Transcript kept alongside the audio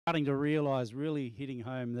starting to realise, really hitting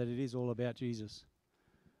home, that it is all about Jesus.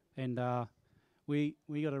 And we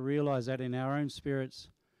got to realise that in our own spirits,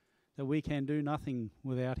 that we can do nothing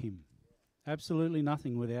without him. Absolutely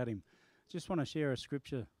nothing without him. Just want to share a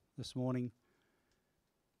scripture this morning.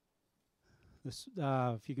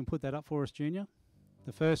 If you can put that up for us, Junior.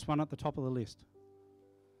 The first one at the top of the list.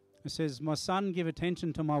 It says, "My son, give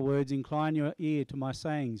attention to my words, incline your ear to my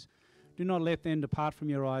sayings. Do not let them depart from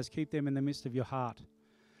your eyes, keep them in the midst of your heart.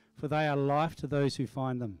 For they are life to those who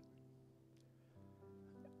find them,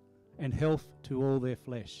 and health to all their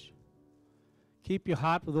flesh. Keep your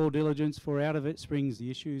heart with all diligence, for out of it springs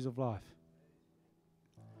the issues of life."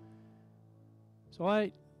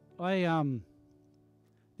 So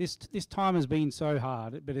this time has been so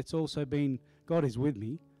hard, but it's also been, God is with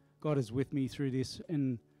me. God is with me through this,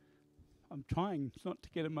 and I'm trying not to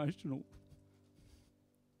get emotional.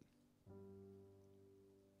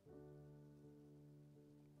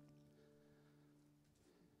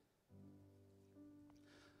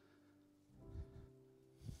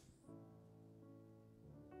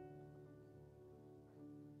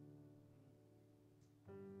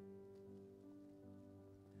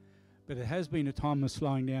 But it has been a time of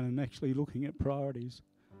slowing down and actually looking at priorities.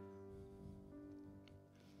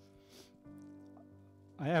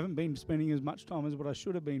 I haven't been spending as much time as what I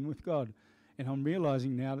should have been with God. And I'm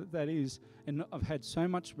realising now that is, and I've had so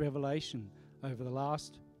much revelation over the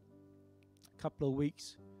last couple of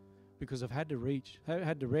weeks because I've had to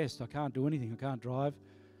rest. I can't do anything. I can't drive.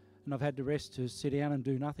 And I've had to rest to sit down and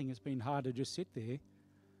do nothing. It's been hard to just sit there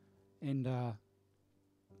and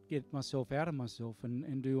get myself out of myself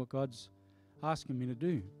and do what God's asking me to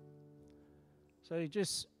do. So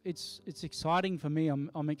it's exciting for me.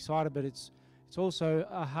 I'm excited, but it's also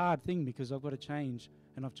a hard thing because I've got to change,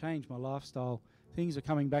 and I've changed my lifestyle. Things are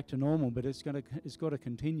coming back to normal, but it's got to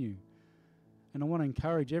continue. And I want to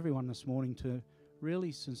encourage everyone this morning to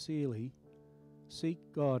really sincerely seek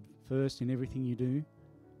God first in everything you do.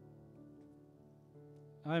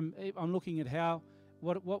 I'm looking at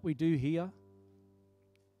what we do here.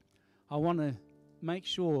 I want to make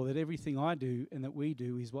sure that everything I do and that we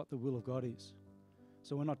do is what the will of God is.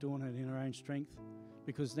 So we're not doing it in our own strength,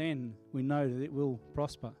 because then we know that it will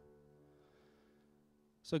prosper.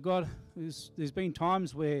 So God, there's been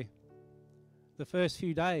times where the first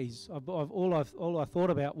few days, all I thought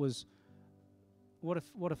about was, what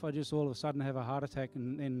if I just all of a sudden have a heart attack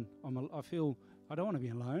and then I feel I don't want to be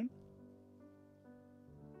alone.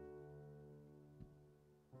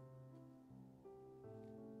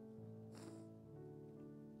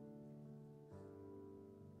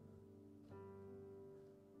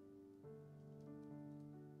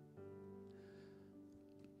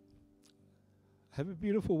 I have a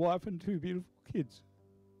beautiful wife and two beautiful kids.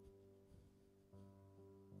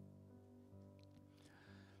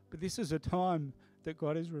 But this is a time that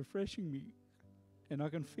God is refreshing me, and I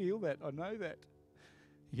can feel that. I know that.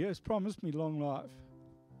 He has promised me long life.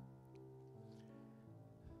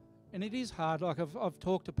 And it is hard. Like I've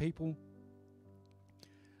talked to people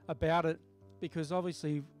about it, because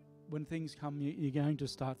obviously when things come, you're going to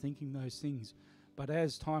start thinking those things. But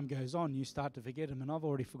as time goes on, you start to forget them, and I've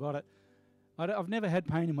already forgot it. I've never had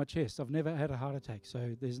pain in my chest. I've never had a heart attack.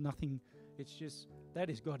 So there's nothing. It's just that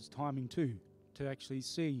is God's timing too, to actually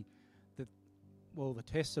see that. Well, the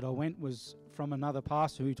test that I went was from another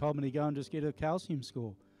pastor who told me to go and just get a calcium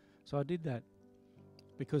score. So I did that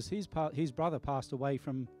because his brother passed away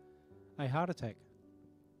from a heart attack.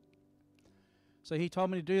 So he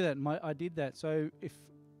told me to do that, and I did that. So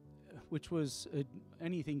which was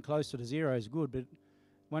anything closer to zero is good, but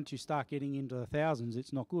once you start getting into the thousands,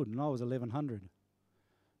 it's not good. And I was 1,100.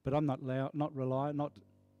 But I'm not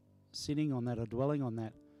sitting on that or dwelling on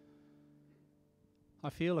that. I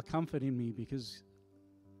feel a comfort in me because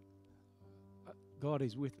God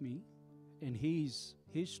is with me, and His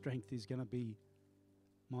strength is going to be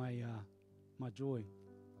my joy.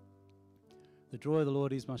 The joy of the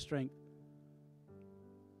Lord is my strength.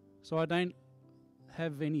 So I don't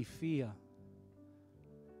have any fear,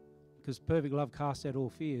 because perfect love casts out all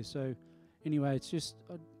fear. So anyway, it's just,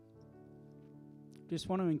 I just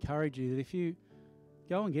want to encourage you that if you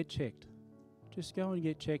go and get checked, just go and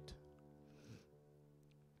get checked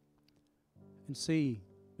and see,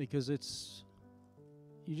 because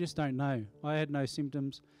you just don't know. I had no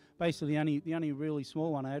symptoms. Basically, the only really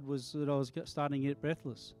small one I had was that I was starting to get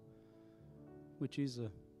breathless, which is a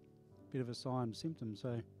bit of a sign symptom.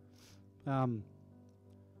 So,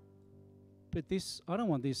 but this, I don't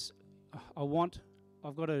want this.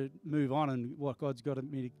 I've got to move on and what God's got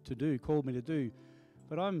me to do, called me to do.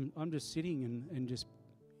 But I'm just sitting and just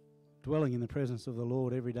dwelling in the presence of the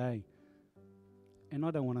Lord every day. And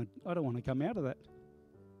I don't want to come out of that.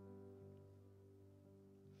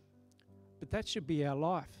 But that should be our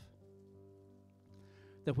life.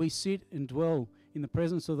 That we sit and dwell in the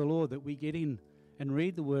presence of the Lord, that we get in and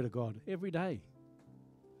read the Word of God every day.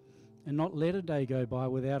 And not let a day go by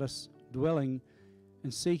without us dwelling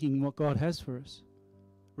and seeking what God has for us.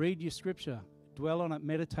 Read your scripture, dwell on it,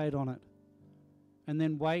 meditate on it, and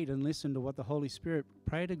then wait and listen to what the Holy Spirit,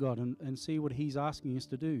 pray to God and see what He's asking us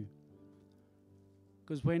to do.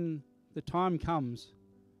 Because when the time comes,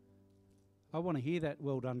 I want to hear that,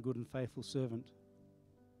 well done, good and faithful servant.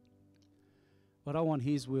 But I want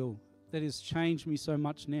His will. That has changed me so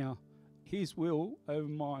much now. His will over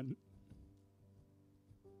mine.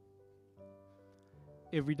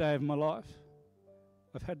 Every day of my life,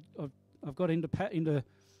 I've got into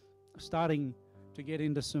starting to get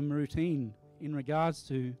into some routine in regards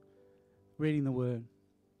to reading the Word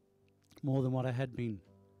more than what I had been.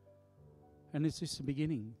 And it's just the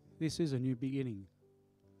beginning. This is a new beginning.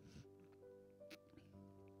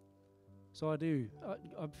 So I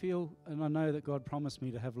feel and I know that God promised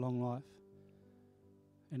me to have long life.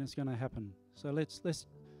 And it's going to happen. So let's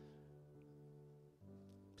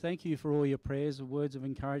thank you for all your prayers and words of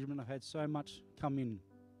encouragement. I've had so much come in.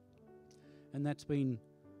 And that's been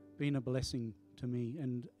a blessing to me.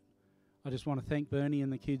 And I just want to thank Bernie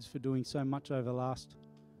and the kids for doing so much over the last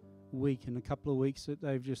week and a couple of weeks that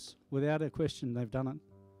they've just, without a question, they've done it.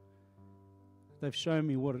 They've shown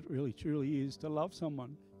me what it really truly is to love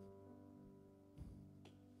someone.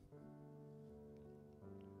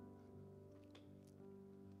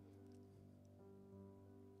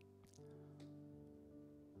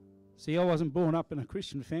 See, I wasn't born up in a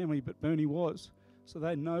Christian family, but Bernie was, so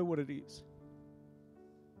they know what it is.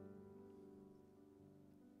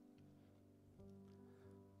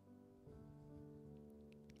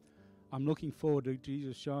 I'm looking forward to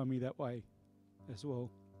Jesus showing me that way as well.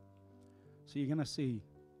 So you're going to see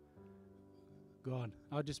God.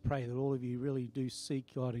 I just pray that all of you really do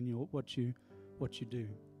seek God in what you do.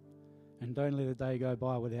 And don't let a day go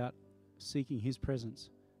by without seeking His presence.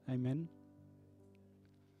 Amen.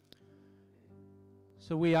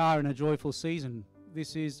 So we are in a joyful season.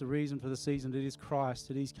 This is the reason for the season. It is Christ,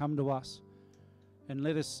 that He's come to us. And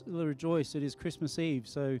let us rejoice. It is Christmas Eve.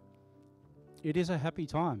 So it is a happy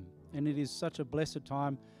time. And it is such a blessed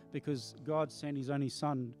time because God sent His only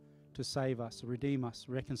Son to save us, redeem us,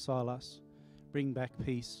 reconcile us, bring back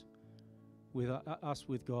peace with us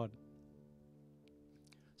with God.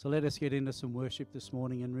 So let us get into some worship this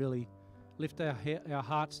morning and really lift our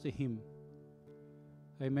hearts to Him.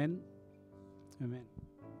 Amen. Amen.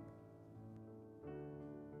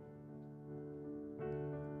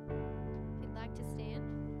 If you'd like to stand.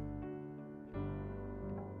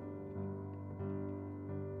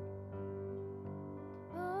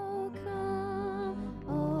 Oh, come,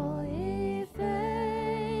 all ye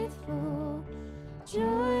faithful,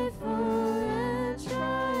 joyful and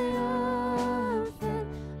triumphant.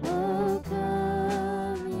 Oh,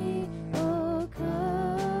 come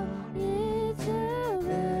ye to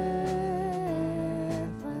Bethlehem.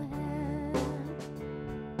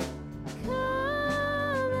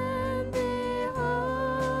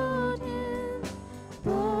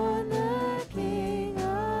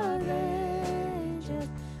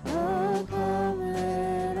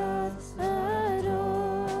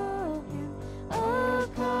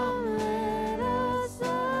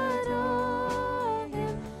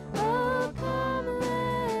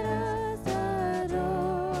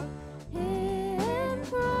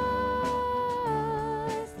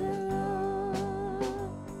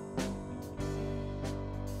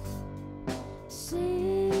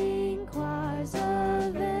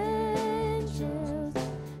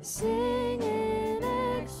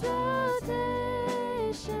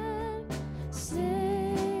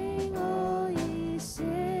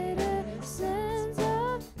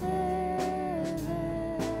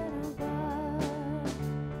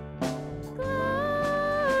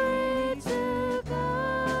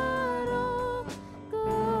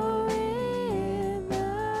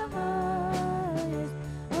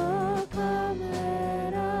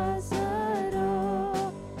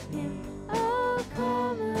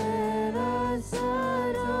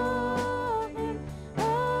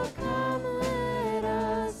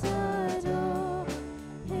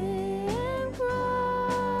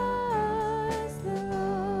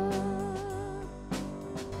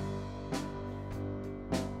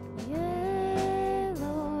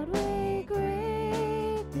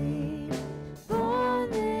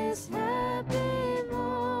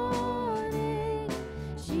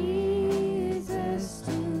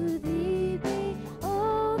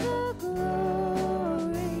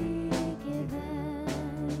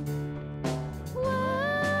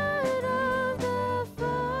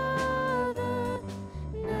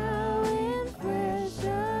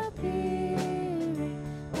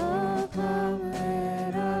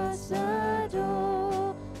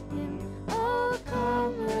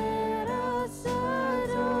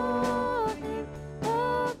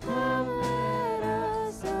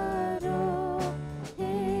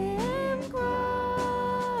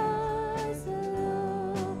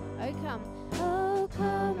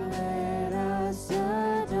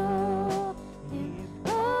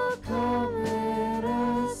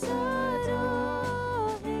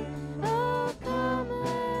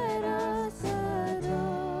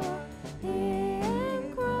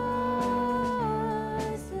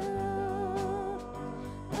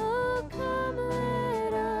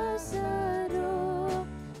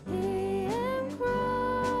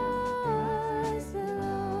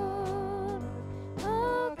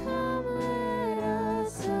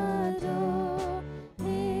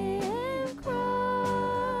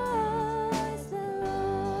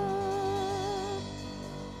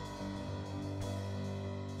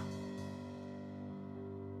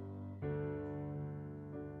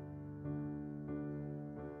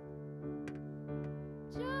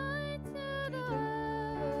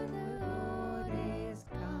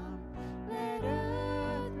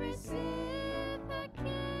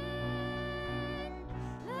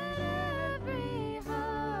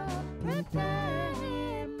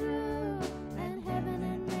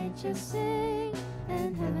 nature sing,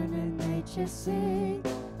 and heaven and nature sing,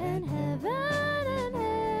 and heaven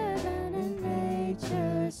and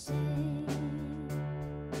nature sing.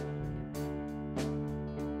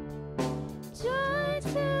 Joy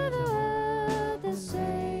to the world, the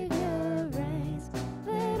Savior reigns.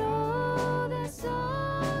 Let all their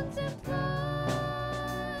songs employ,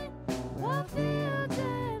 while fields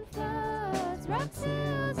and floods, rocks,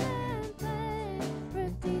 hills and plain,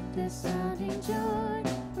 repeat the sounding joy,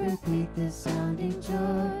 repeat the sounding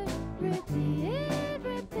joy, repeat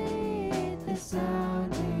the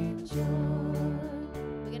sounding joy.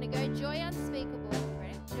 We're going to go joy unspeakable.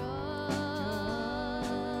 Ready? Joy.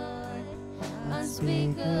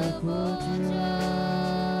 Unspeakable joy,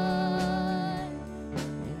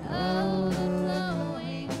 an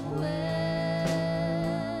overflowing well,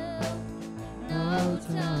 no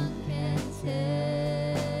tongue can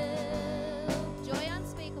tell. Joy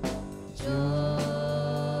unspeakable. Joy,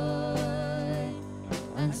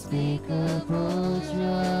 unspeakable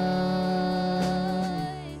joy,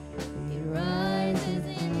 it rises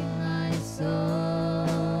in my soul,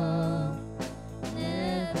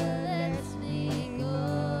 never lets me go.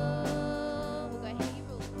 We'll go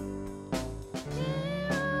Hebrew.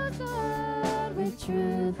 Heroes God with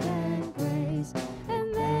truth and grace, and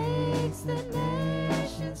makes the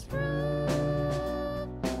nations prove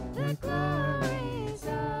the glories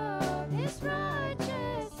of His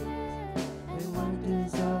righteousness, and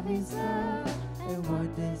wonders of His love, and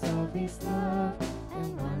wonders of His love,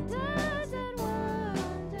 and wonders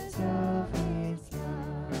of His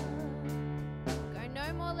love. Go no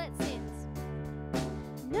more let sins.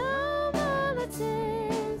 No more let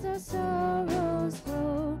sins or sorrows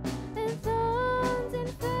grow, and thorns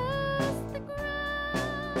infest the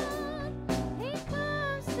ground. He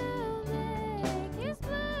comes to make His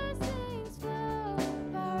blessings flow,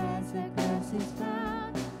 far as the curse is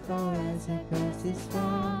found, far as the curse is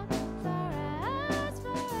found, far as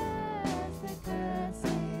the curse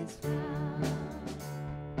is found.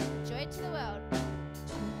 Joy to the world.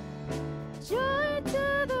 Joy to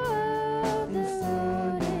the world, the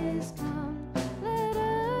Lord is come. Let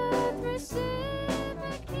earth receive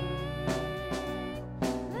the King.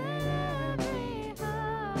 Let every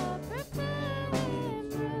heart prepare Him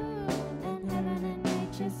room. And heaven and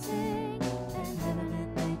nature sing, and heaven and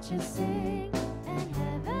nature sing, and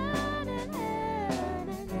heaven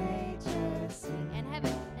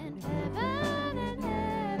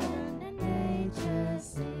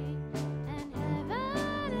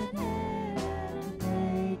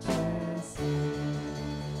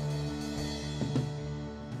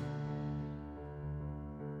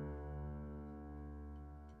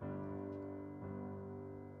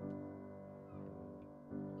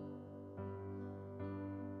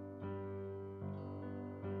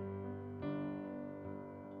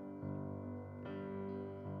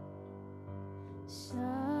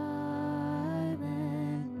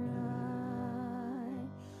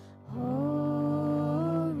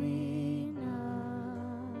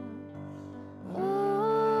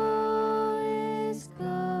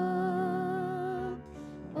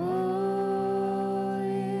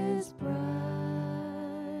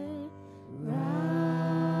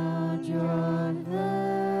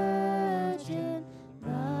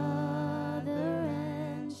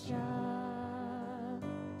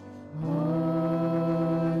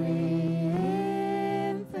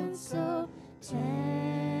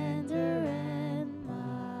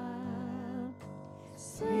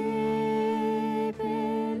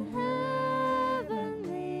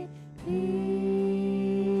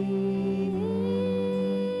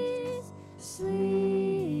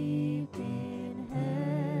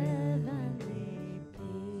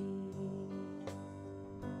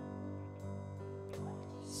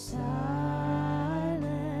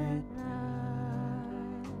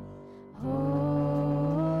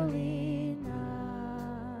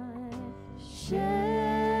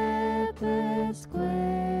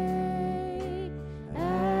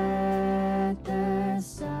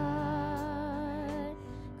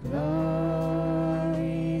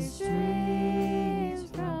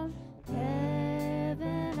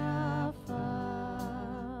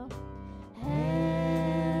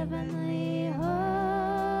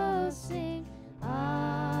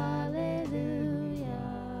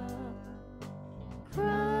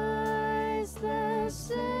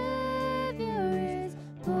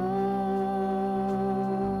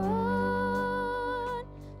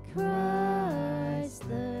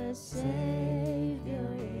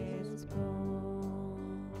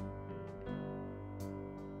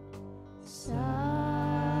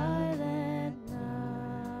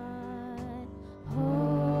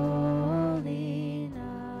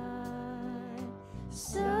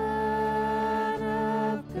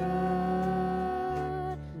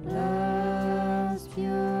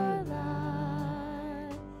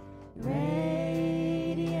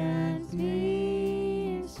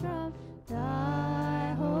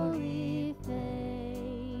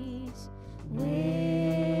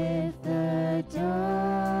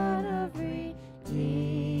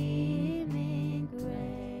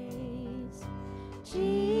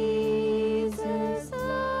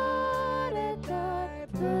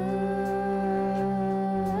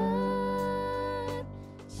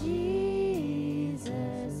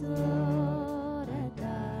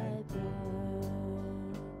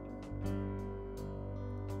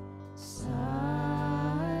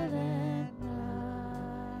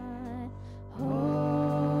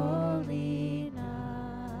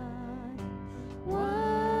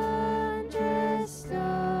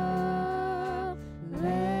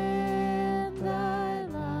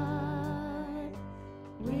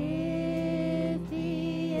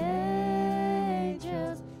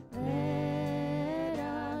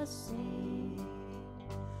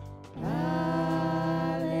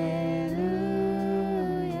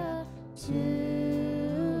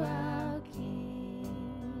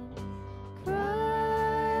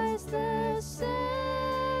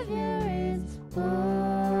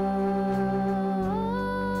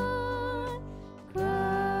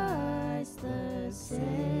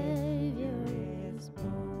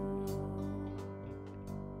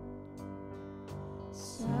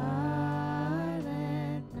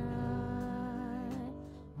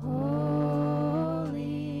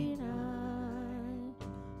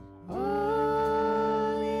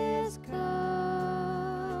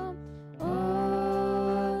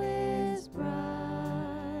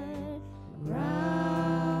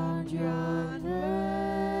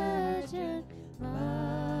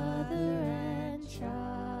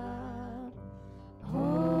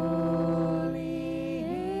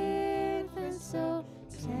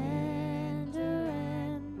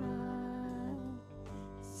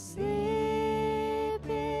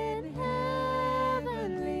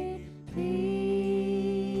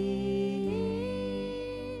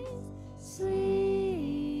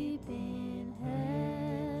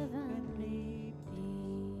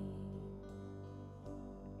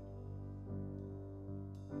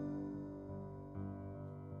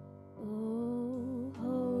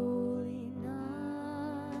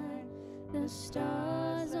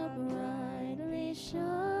stars are brightly shining.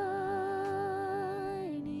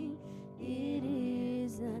 It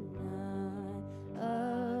is the night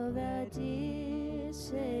of our dear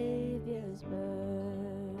Savior's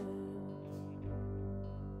birth.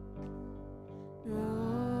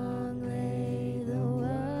 Long lay the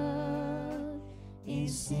world in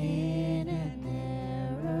sin and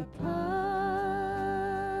error pining,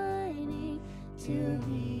 till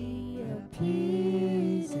He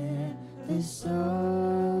appears and the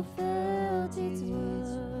soul felt its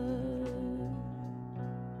worth.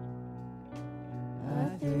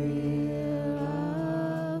 A thrill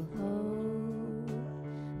of hope,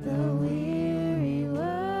 the weary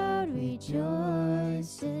world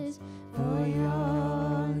rejoices, for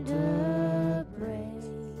yonder breaks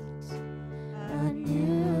a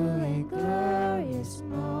new and glorious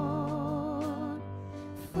morn.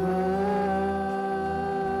 Fall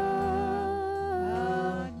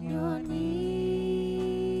on your knees,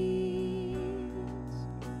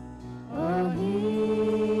 oh,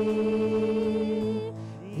 hear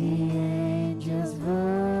the angels'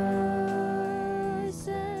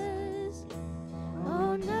 voices,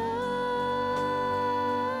 oh, night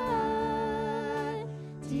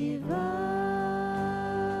divine,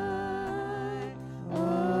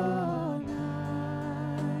 oh,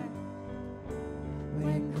 night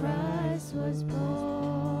when Christ was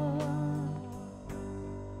born,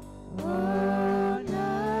 oh, night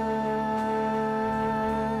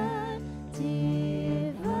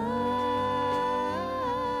divine,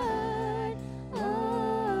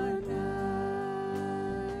 oh,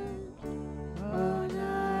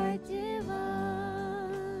 night divine,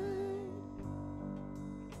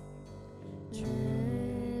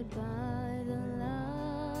 led by the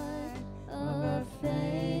light of a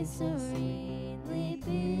face serenely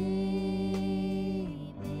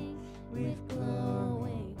beaming, with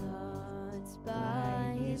glowing hearts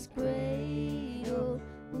by His cradle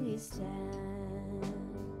we stand.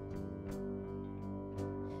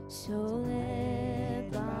 So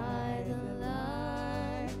led by the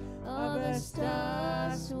light of a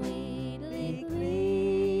star sweetly gleaming,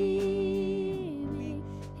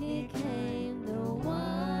 He came, the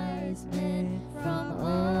wise men from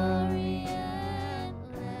Orient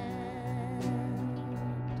land.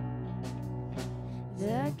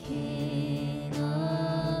 The King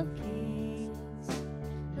of Kings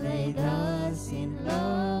lay thus in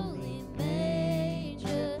lowly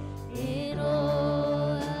manger, in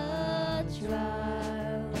all our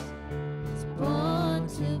trials, is born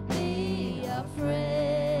to be our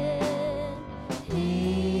friend.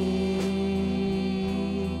 He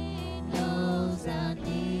knows our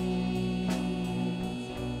need,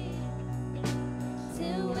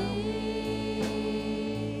 till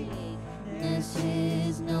weakness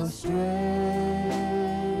is no stranger.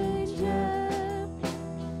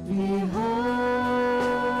 Behold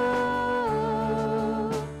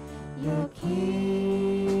your King,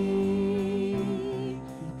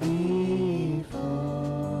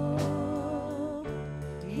 before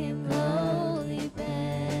Him lowly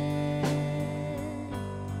bend,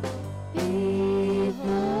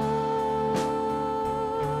 before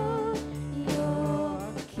your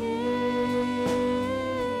King,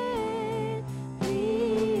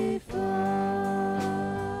 before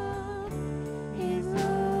His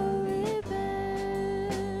lowly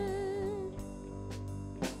bend.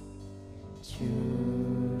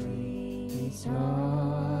 Truly He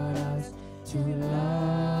taught us to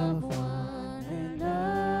love one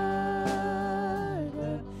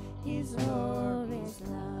another. His Lord is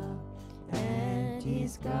love, and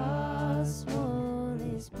His gospel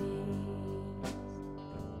is peace.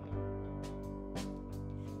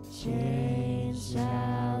 Chains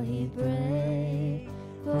shall He break,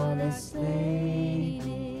 for the slain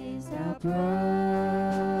is our brother,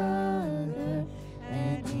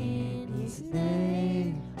 and in His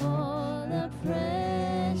name all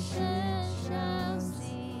oppression shall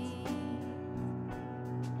cease.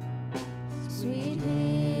 Sweet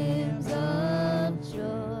hymns of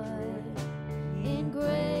joy in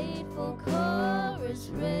grateful chorus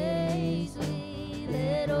raise we,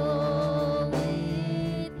 let all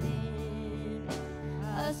within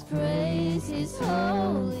us praise His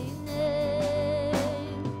holy name.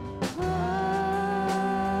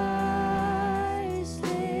 Christ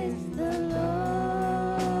is the Lord.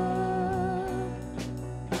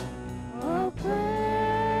 Oh, praise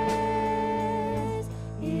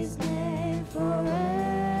His name forever.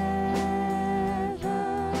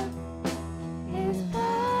 His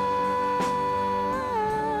power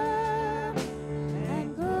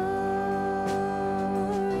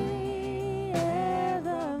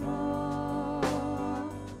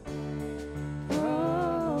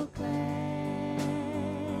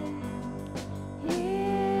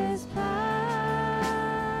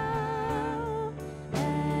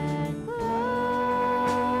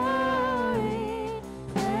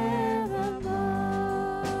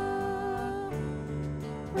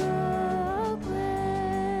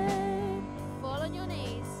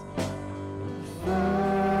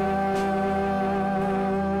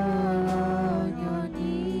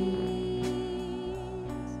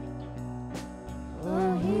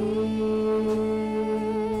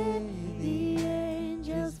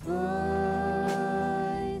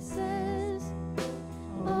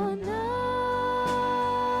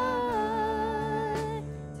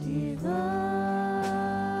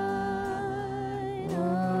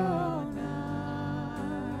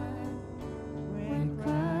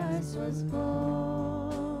was born.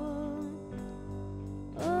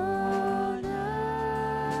 Oh,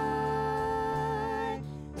 night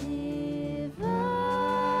divine.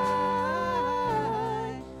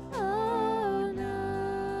 Oh, night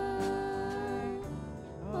divine.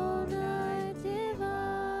 Oh, night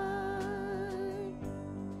divine.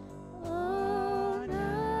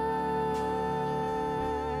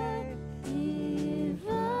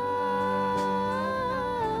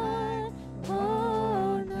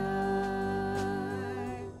 Oh,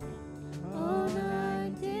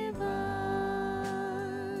 night divine.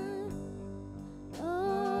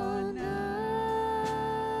 Oh, night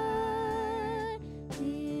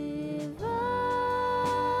divine.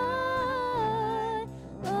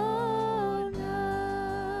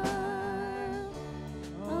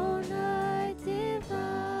 Oh, night divine.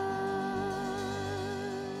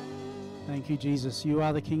 Thank you, Jesus. You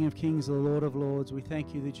are the King of Kings, the Lord of Lords. We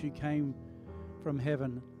thank you that you came from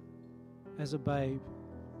heaven as a babe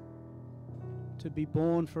to be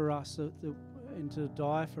born for us and to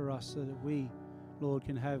die for us so that we, Lord,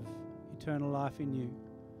 can have eternal life in you.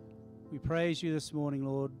 We praise you this morning,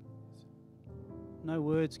 Lord. No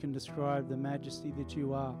words can describe the majesty that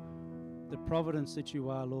you are, the providence that you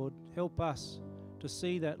are, Lord. Help us to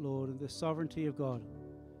see that, Lord, the sovereignty of God,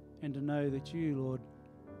 and to know that you, Lord,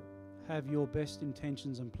 have your best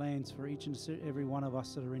intentions and plans for each and every one of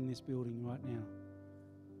us that are in this building right now.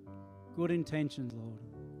 Good intentions, Lord.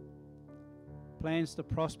 Plans to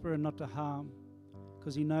prosper and not to harm,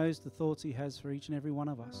 because he knows the thoughts he has for each and every one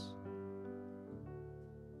of us.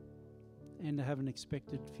 And to have an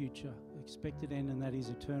expected future, expected end, and that is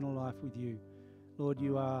eternal life with you. Lord,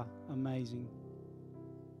 you are amazing.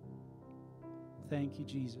 Thank you,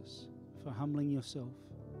 Jesus, for humbling yourself.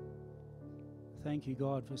 Thank you,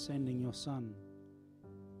 God, for sending your Son.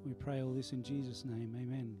 We pray all this in Jesus' name.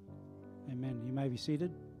 Amen. Amen. You may be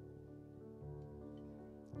seated.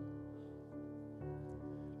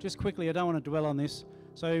 Just quickly, I don't want to dwell on this.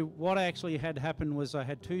 So what actually had happened was I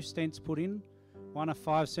had 2 stents put in, one a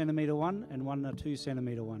 5 centimetre one and one a 2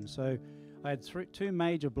 centimetre one. So I had 2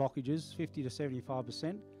 major blockages, 50 to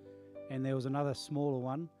 75%, and there was another smaller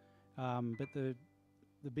one, but the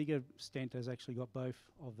bigger stent has actually got both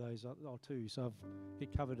of those, or 2, so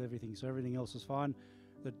it covered everything, so everything else is fine.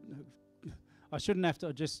 I shouldn't have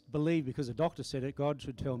to just believe because the doctor said it. God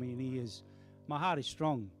should tell me, and he is. My heart is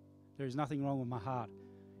strong. There is nothing wrong with my heart.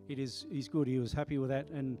 He's good. He was happy with that,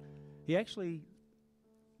 and he actually,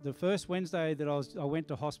 the first Wednesday that I went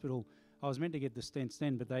to hospital, I was meant to get the stents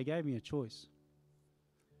then, but they gave me a choice.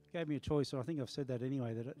 So I think I've said that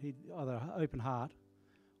anyway, that he'd either open heart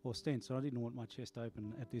or stents, and I didn't want my chest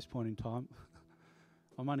open at this point in time.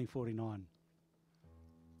 I'm only 49.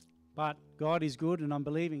 But God is good, and I'm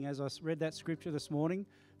believing, as I read that scripture this morning,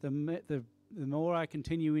 the more I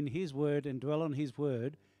continue in his word and dwell on his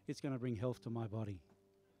word, it's going to bring health to my body.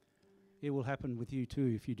 It will happen with you too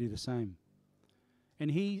if you do the same.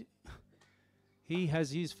 And he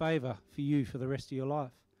has his favour for you for the rest of your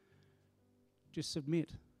life. Just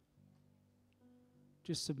submit.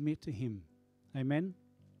 Just submit to him. Amen?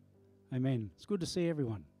 Amen. It's good to see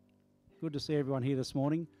everyone. Good to see everyone here this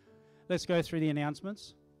morning. Let's go through the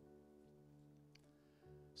announcements.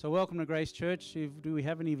 So welcome to Grace Church. Do we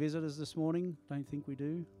have any visitors this morning? Don't think we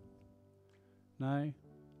do. No?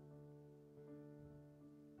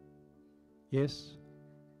 Yes?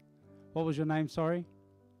 What was your name, sorry?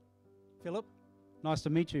 Philip? Nice to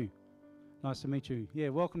meet you. Nice to meet you. Yeah,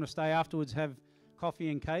 welcome to stay afterwards, have coffee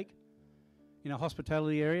and cake in a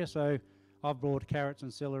hospitality area. So I've brought carrots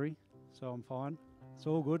and celery, so I'm fine. It's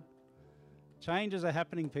all good. Changes are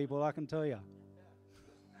happening, people, I can tell you.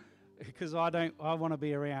 Because I want to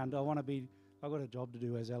be around. I've got a job to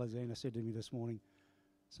do, as Alexander said to me this morning.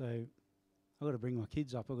 So I've got to bring my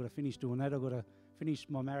kids up. I've got to finish doing that. I've got to finish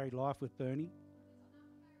my married life with Bernie.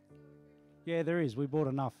 Yeah, there is. We bought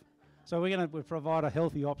enough. So we're going to provide a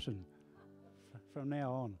healthy option from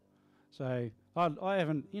now on. So I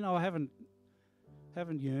haven't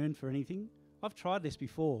yearned for anything. I've tried this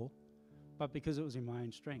before, but because it was in my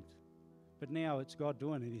own strength. But now it's God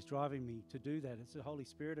doing it. He's driving me to do that. It's the Holy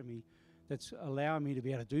Spirit of me that's allowing me to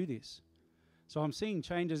be able to do this. So I'm seeing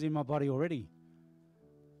changes in my body already.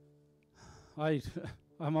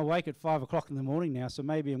 I'm awake at 5 o'clock in the morning now, so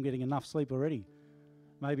maybe I'm getting enough sleep already.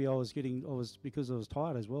 Maybe I was because I was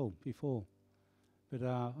tired as well before. But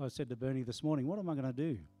I said to Bernie this morning, what am I going to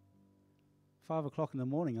do? 5 o'clock in the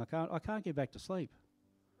morning, I can't get back to sleep.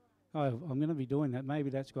 I'm going to be doing that. Maybe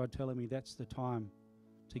that's God telling me that's the time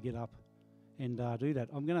to get up and do that.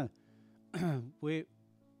 I'm going to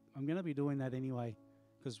be doing that anyway,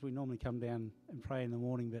 because we normally come down and pray in the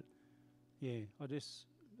morning. But yeah,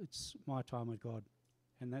 it's my time with God,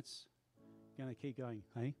 and that's going to keep going.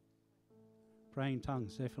 Hey, praying in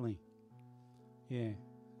tongues, definitely. Yeah.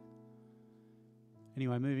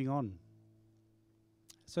 Anyway, moving on.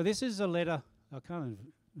 So this is a letter. I can't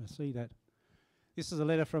even see that. This is a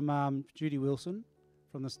letter from Judy Wilson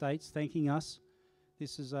from the States, thanking us.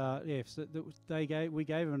 This is so we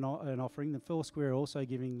gave an offering. The Foursquare also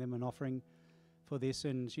giving them an offering for this,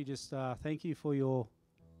 and she just thank you for your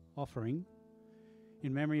offering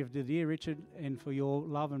in memory of the dear Richard and for your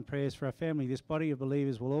love and prayers for our family. This body of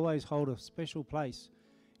believers will always hold a special place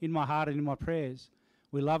in my heart and in my prayers.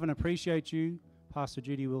 We love and appreciate you, Pastor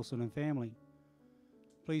Judy Wilson and family.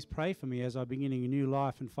 Please pray for me as I'm beginning a new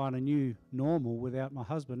life and find a new normal without my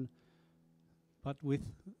husband, but with,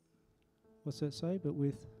 what's that say? But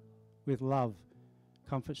with love,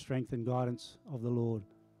 comfort, strength and guidance of the Lord.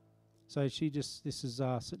 So this is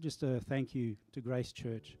just a thank you to Grace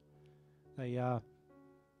Church. They,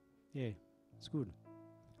 it's good.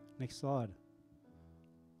 Next slide.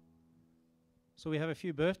 So we have a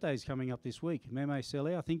few birthdays coming up this week. Meme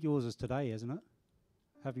Celia, I think yours is today, isn't it?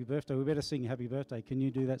 Happy birthday. We better sing happy birthday. Can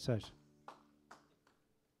you do that, Sash?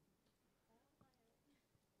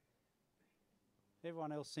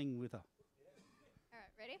 Everyone else sing with her. All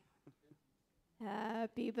right, ready?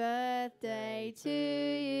 Happy birthday to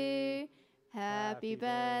you. Happy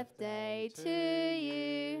birthday to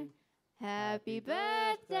you. Happy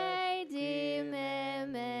birthday, dear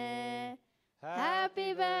Meme.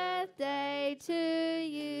 Happy birthday to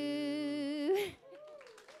you.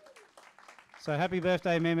 So happy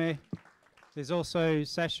birthday, Meme. There's also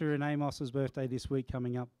Sasha and Amos's birthday this week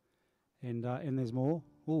coming up. And there's more.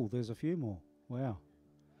 Oh, there's a few more. Wow.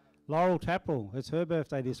 Laurel Taprell, it's her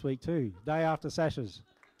birthday this week too, day after Sasha's.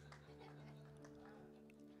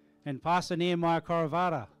 And Pastor Nehemiah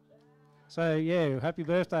Koravata. So yeah, happy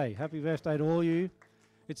birthday to all you.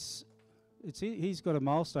 He's got a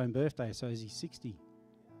milestone birthday, so he's 60.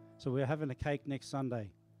 So we're having a cake next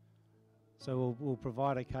Sunday. So we'll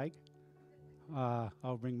provide a cake.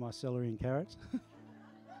 I'll bring my celery and carrots.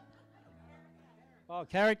 Oh,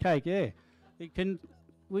 carrot cake, yeah.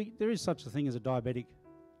 There is such a thing as a diabetic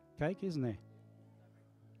cake, isn't there?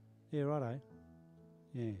 Yeah, righto.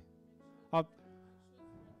 Yeah.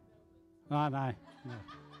 No.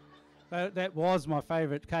 That was my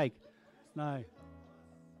favourite cake. No.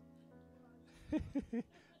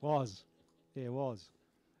 Was. Yeah, it was.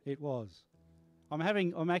 It was. I'm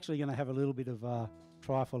actually going to have a little bit of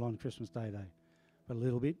trifle on Christmas Day, though. But a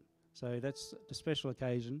little bit. So that's a special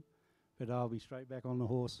occasion. But I'll be straight back on the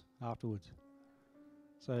horse afterwards.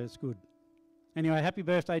 So it's good. Anyway, happy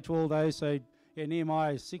birthday to all those. So yeah,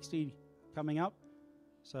 Nehemiah is 60 coming up.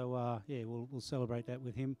 So we'll celebrate that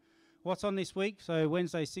with him. What's on this week? So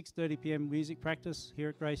Wednesday, 6:30 p.m. music practice here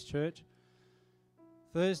at Grace Church.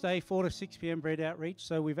 Thursday, 4 to 6 p.m. bread outreach.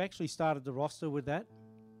 So we've actually started the roster with that.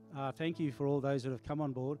 Thank you for all those that have come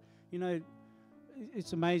on board. You know,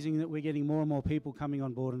 it's amazing that we're getting more and more people coming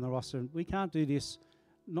on board in the roster. And we can't do this,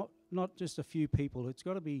 not just a few people. It's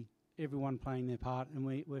got to be everyone playing their part, and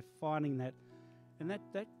we're finding that. And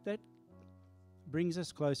that brings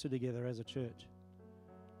us closer together as a church.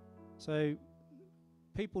 So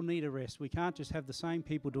people need a rest. We can't just have the same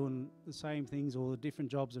people doing the same things or the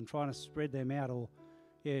different jobs and trying to spread them out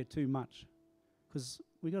too much, because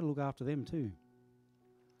we got to look after them too.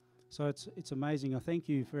 So it's amazing. I thank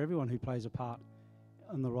you for everyone who plays a part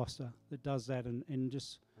on the roster that does that, and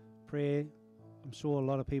just prayer. I'm sure a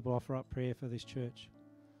lot of people offer up prayer for this church.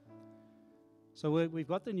 So we've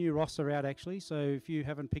got the new roster out actually. So if you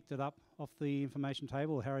haven't picked it up off the information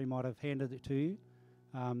table, Harry might have handed it to you.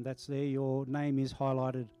 That's there. Your name is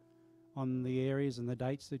highlighted on the areas and the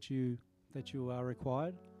dates that you are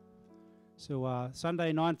required. So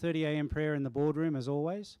Sunday 9:30 a.m. prayer in the boardroom as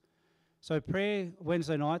always. So prayer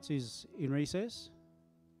Wednesday nights is in recess.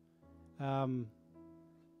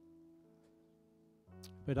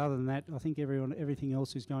 But other than that, I think everything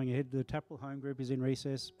else is going ahead. The Taprell Home Group is in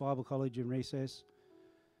recess. Bible College in recess.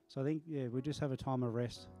 So I think we just have a time of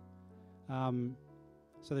rest. So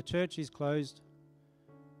the church is closed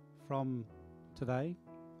from today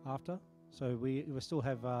after. So we'll still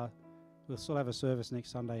have a service next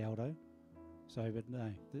Sunday, Aldo. So, but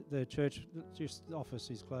no, the church, just the office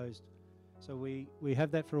is closed. So we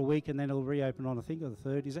have that for a week, and then it'll reopen on, I think, on the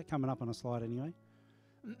 3rd. Is that coming up on a slide anyway?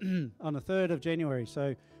 On the 3rd of January.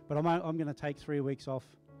 So, but I'm going to take 3 weeks off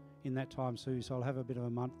in that time too. So I'll have a bit of a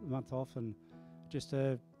month off, and just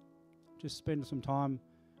spend some time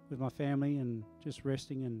with my family and just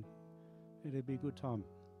resting, and it'll be a good time.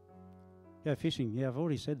 Go fishing. Yeah, I've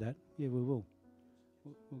already said that. Yeah, we will.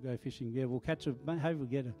 We'll go fishing. Yeah, we'll catch maybe we'll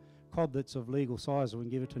get a cod that's of legal size, we can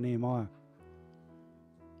give it to Nehemiah.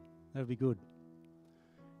 That'll be good.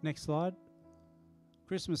 Next slide.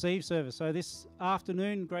 Christmas Eve service. So this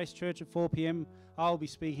afternoon, Grace Church at 4 p.m. I'll be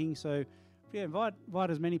speaking. So yeah, invite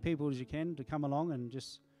as many people as you can to come along and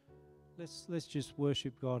just let's just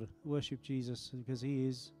worship God, worship Jesus, because He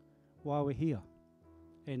is why we're here.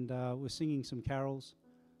 And we're singing some carols,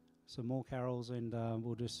 some more carols, and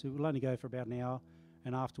we'll only go for about an hour,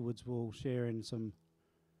 and afterwards we'll share in some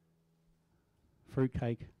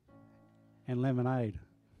fruitcake and lemonade.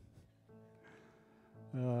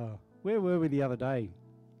 Where were we the other day?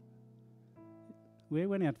 We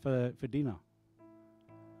went out for dinner,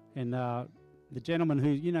 and the gentleman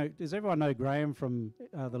who, does everyone know Graham from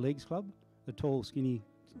the Leagues Club? The tall, skinny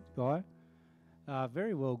guy.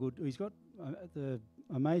 Very well good. He's got the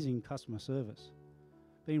amazing customer service,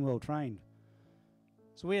 been well trained.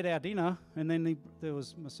 So we had our dinner, and then there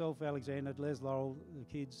was myself, Alexander, Les Laurel, the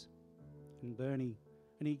kids, and Bernie,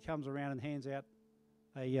 and he comes around and hands out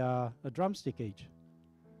a drumstick each,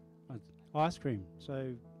 ice cream.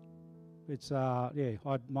 So it's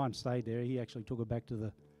mine stayed there. He actually took it back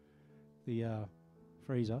to the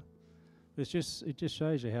freezer. It just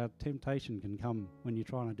shows you how temptation can come when you're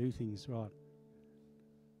trying to do things right.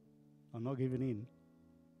 I'm not giving in.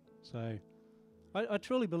 So I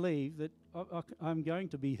truly believe that I'm going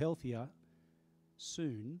to be healthier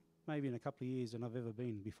soon, maybe in a couple of years, than I've ever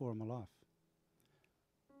been before in my life.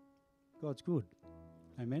 God's good.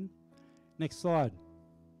 Amen. Next slide.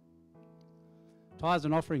 Tithes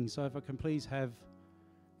and offerings. So if I can please have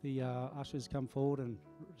the ushers come forward and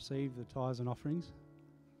receive the tithes and offerings.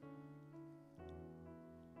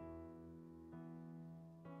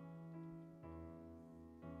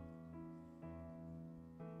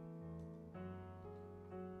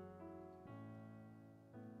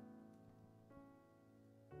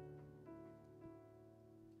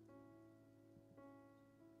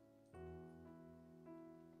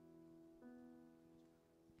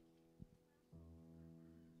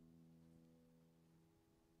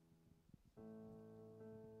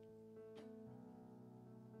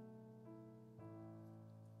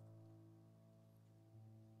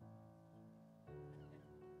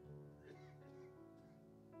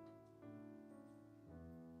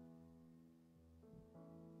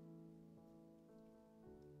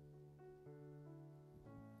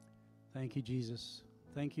 Thank you, Jesus.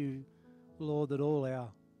 Thank you, Lord, that all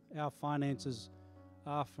our finances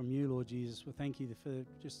are from you, Lord Jesus. We thank you for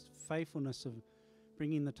just faithfulness of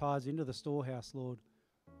bringing the tithes into the storehouse, Lord.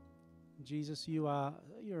 Jesus,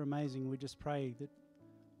 you're amazing. We just pray that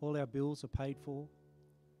all our bills are paid for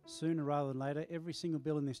sooner rather than later. Every single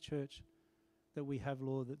bill in this church that we have,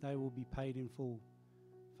 Lord, that they will be paid in full.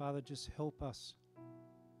 Father, just help us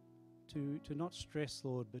to not stress,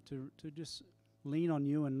 Lord, but to just lean on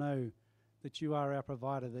you and know that you are our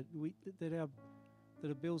provider, that our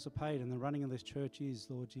bills are paid and the running of this church is,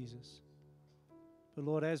 Lord Jesus. But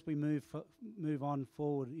Lord, as we move on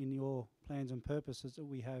forward in your plans and purposes that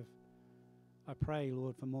we have, I pray,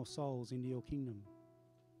 Lord, for more souls into your kingdom.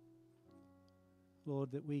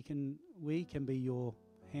 Lord, that we can be your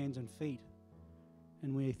hands and feet.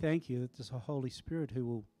 And we thank you that there's a Holy Spirit who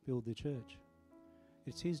will build the church.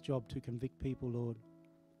 It's his job to convict people, Lord.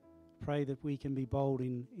 Pray that we can be bold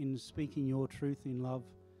in speaking your truth in love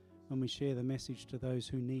when we share the message to those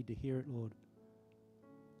who need to hear it, Lord.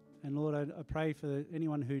 And Lord, I pray for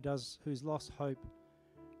anyone who's lost hope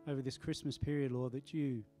over this Christmas period, Lord, that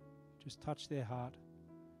you just touch their heart.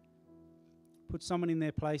 Put someone in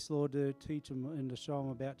their place, Lord, to teach them and to show them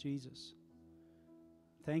about Jesus.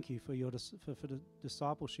 Thank you for for the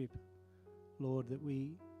discipleship, Lord, that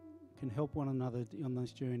we can help one another on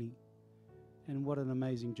this journey. And what an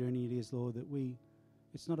amazing journey it is, Lord, that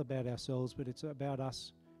it's not about ourselves, but it's about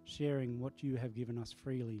us sharing what you have given us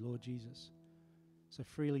freely, Lord Jesus. So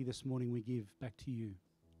freely this morning we give back to you.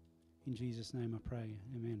 In Jesus' name I pray.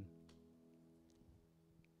 Amen.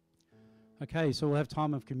 Okay, so we'll have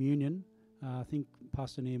time of communion. I think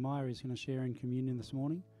Pastor Nehemiah is going to share in communion this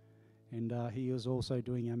morning. And he is also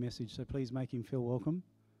doing our message, so please make him feel welcome.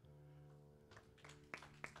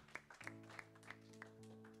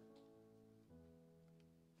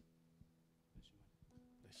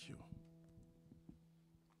 Bless you.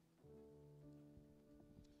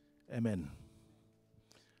 Amen.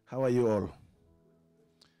 How are you all?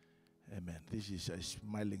 Amen. This is a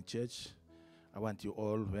smiling church. I want you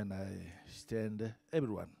all, when I stand,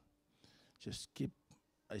 everyone, just keep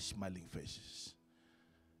a smiling faces.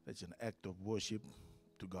 That's an act of worship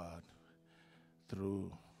to God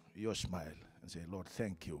through your smile and say, Lord,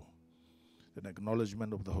 thank you. An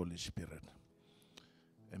acknowledgement of the Holy Spirit.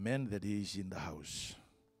 Amen, that he is in the house.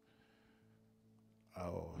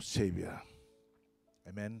 our Savior.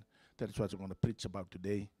 Amen. That's what I'm going to preach about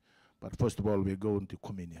today. But first of all, we're going to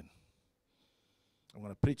communion. I'm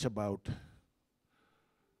going to preach about,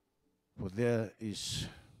 for there is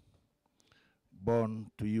born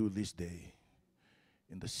to you this day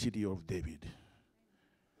in the city of David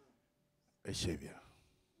a Savior,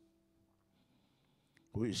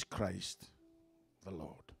 who is Christ the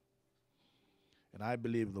Lord. And I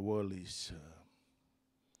believe the world is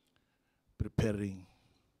preparing,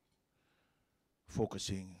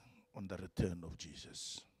 focusing on the return of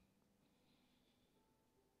Jesus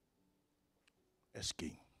as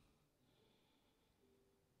King.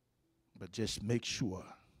 But just make sure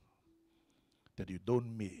that you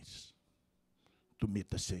don't miss to meet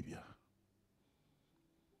the Savior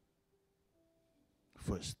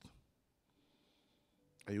first.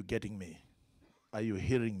 Are you getting me? Are you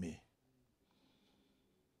hearing me?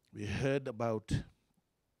 We heard about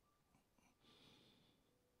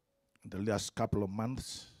the last couple of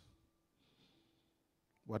months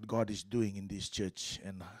what God is doing in this church.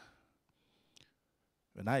 And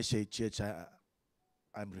when I say church,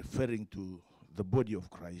 I'm referring to the body of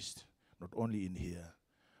Christ, not only in here,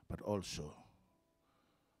 but also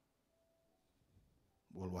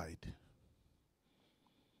worldwide.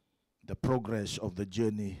 The progress of the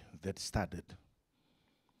journey that started,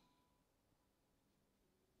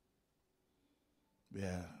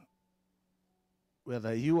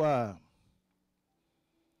 whether you are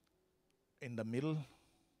in the middle,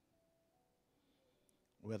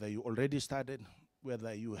 whether you already started,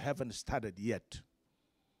 whether you haven't started yet,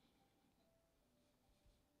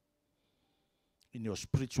 in your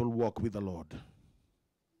spiritual walk with the Lord.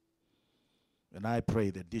 And I pray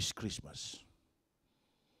that this Christmas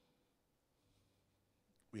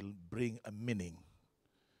will bring a meaning,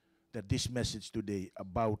 that this message today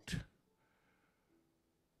about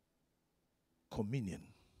communion.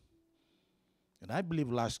 And I believe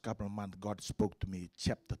last couple of months God spoke to me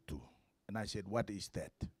chapter 2. And I said, what is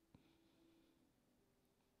that?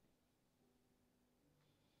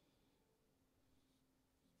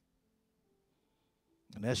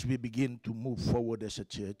 And as we begin to move forward as a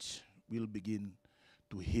church, we'll begin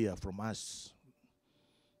to hear from us,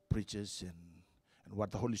 preachers, and what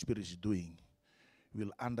the Holy Spirit is doing.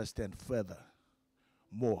 We'll understand further,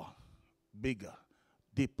 more, bigger,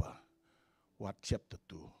 deeper, what chapter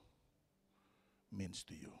 2 means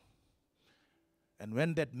to you. And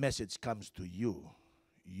when that message comes to you,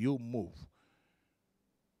 you move,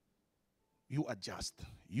 you adjust,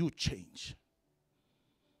 you change.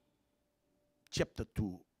 Chapter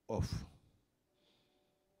 2 of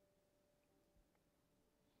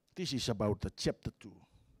this is about the chapter 2.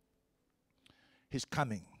 His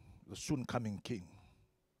coming, the soon coming King.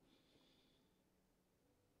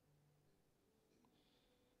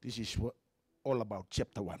 This is what all about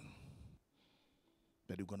chapter 1.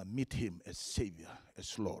 That you're going to meet him as Savior,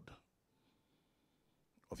 as Lord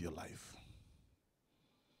of your life.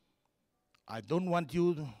 I don't want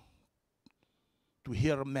you to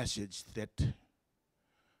hear a message that,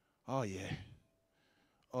 oh yeah,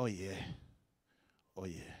 oh yeah, oh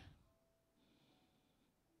yeah.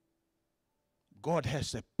 God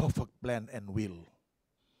has a perfect plan and will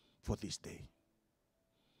for this day.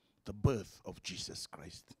 The birth of Jesus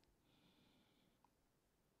Christ.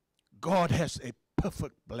 God has a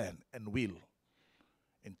perfect plan and will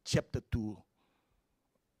in chapter 2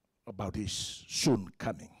 about his soon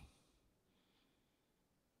coming.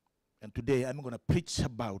 And today I'm going to preach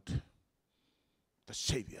about the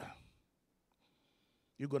Savior.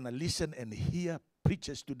 You're going to listen and hear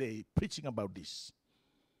preachers today preaching about this.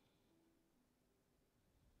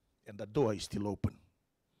 And the door is still open.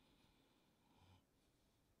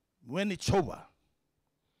 When it's over,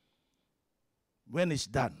 when it's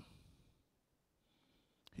done,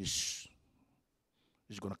 he's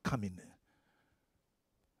going to come in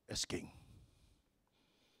as King.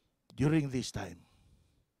 During this time,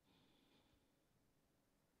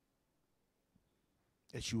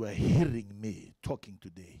 as you are hearing me talking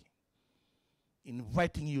today,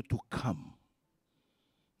 inviting you to come,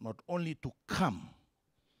 not only to come,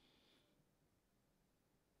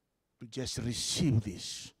 to just receive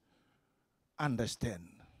this, understand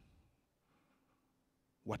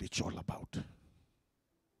what it's all about.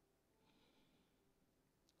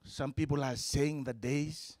 Some people are saying the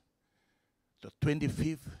days, the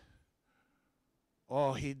 25th,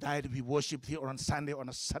 oh, he died, we worshiped here on Sunday, on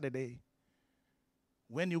a Saturday.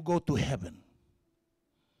 When you go to heaven,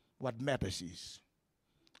 what matters is,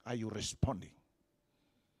 are you responding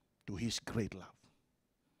to his great love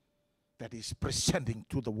that is presenting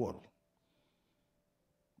to the world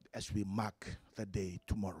as we mark the day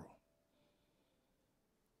tomorrow?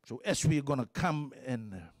 So as we're going to come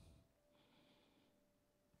and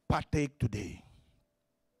partake today,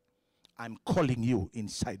 I'm calling you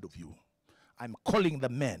inside of you. I'm calling the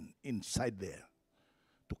man inside there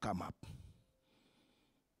to come up.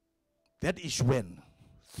 That is when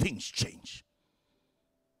things change.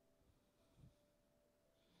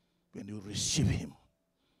 When you receive him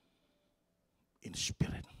in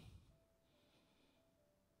spirit.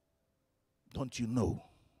 Don't you know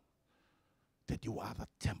that you are the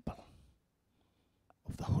temple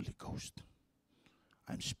of the Holy Ghost?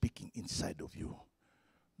 I'm speaking inside of you,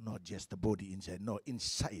 not just the body inside, no,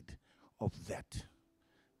 inside of that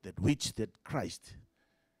which that Christ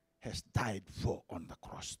has died for on the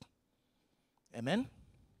cross. Amen?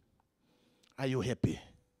 Are you happy?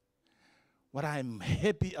 What I'm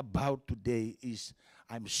happy about today is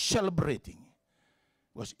I'm celebrating,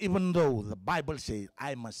 because even though the Bible says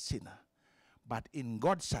I'm a sinner, but in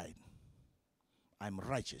God's sight, I'm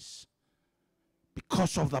righteous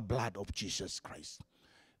because of the blood of Jesus Christ.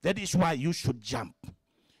 That is why you should jump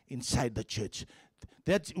inside the church.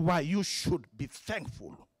 That's why you should be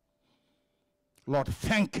thankful. Lord,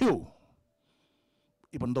 thank you.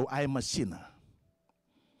 Even though I am a sinner,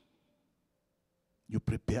 you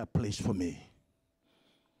prepare a place for me.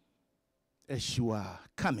 As you are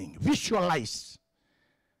coming, visualize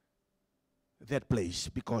that place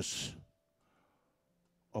because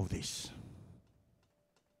of this.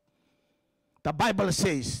 The Bible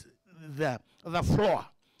says the floor,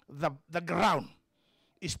 the ground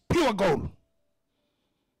is pure gold.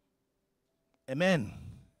 Amen.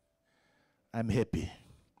 I'm happy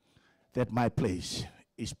that my place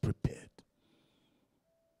is prepared.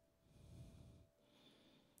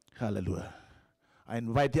 Hallelujah. I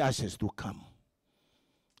invite the ushers to come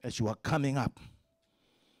as you are coming up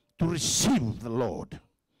to receive the Lord.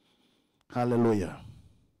 Hallelujah.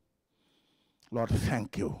 Lord,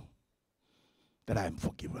 thank you that I am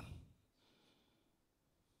forgiven.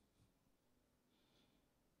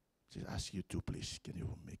 Just ask you to, please, can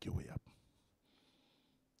you make your way up?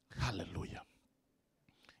 Hallelujah.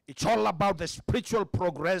 It's all about the spiritual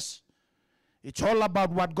progress. It's all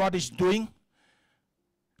about what God is doing.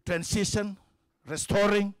 Transition,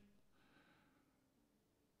 restoring,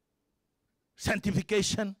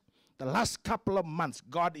 sanctification. The last couple of months,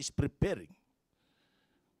 God is preparing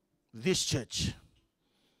this church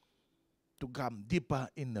to come deeper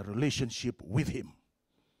in a relationship with him.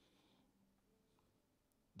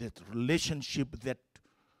 That relationship that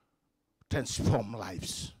transforms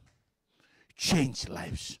lives, change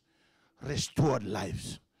lives, restore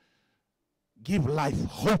lives, give life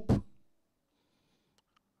hope.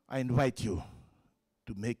 I invite you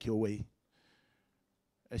to make your way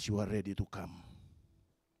as you are ready to come.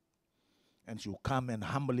 And you come and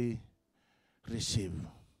humbly receive.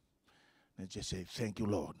 And just say, thank you,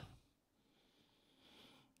 Lord.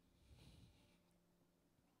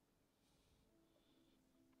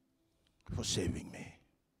 For saving me.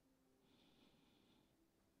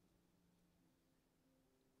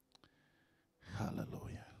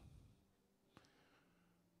 Hallelujah.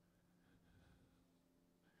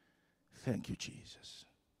 Thank you, Jesus.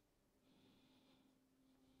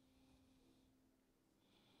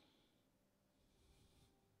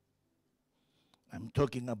 I'm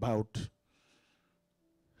talking about,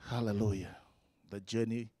 hallelujah, the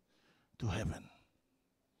journey to heaven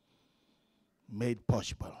made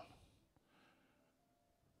possible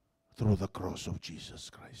through the cross of Jesus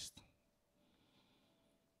Christ.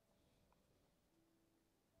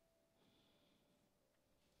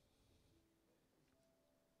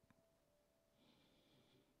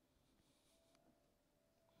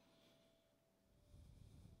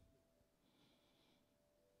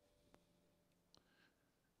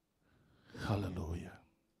 Hallelujah.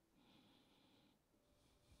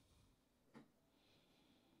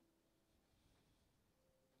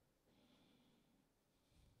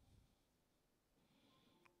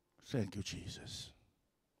 Thank you, Jesus.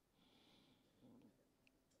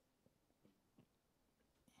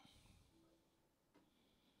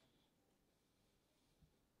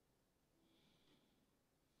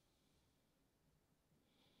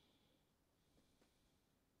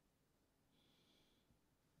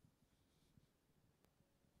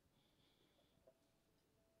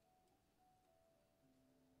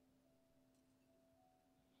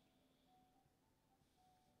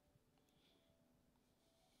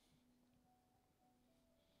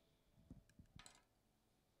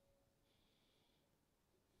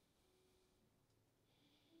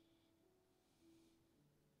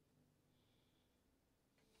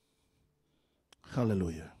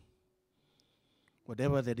 Hallelujah.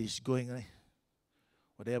 Whatever that is going on,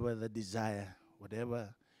 whatever the desire,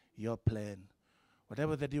 whatever your plan,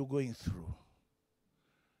 whatever that you're going through,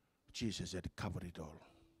 Jesus had covered it all.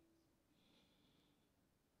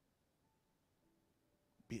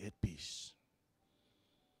 Be at peace.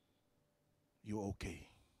 You're okay.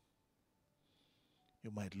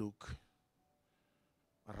 You might look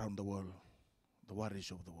around the world, the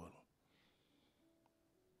worries of the world,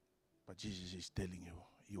 but Jesus is telling you,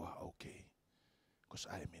 you are okay, because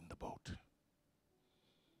I am in the boat.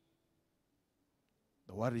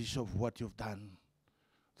 The worries of what you've done,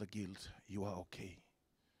 the guilt, you are okay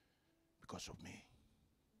because of me.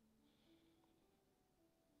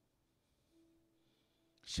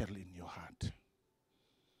 Settle in your heart.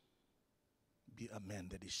 Be a man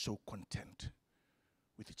that is so content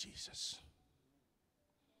with Jesus.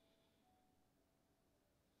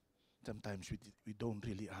 Sometimes we don't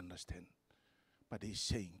really understand, but he's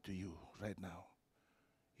saying to you right now,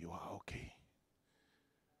 you are okay.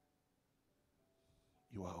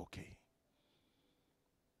 You are okay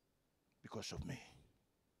because of me.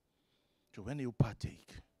 So when you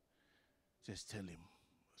partake, just tell him,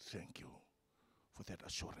 thank you for that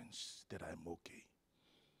assurance that I'm okay.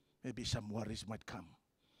 Maybe some worries might come,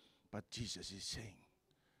 but Jesus is saying,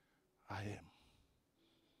 I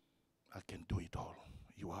can do it all.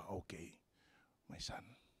 You are okay, my son.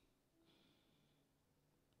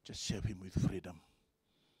 Just serve him with freedom.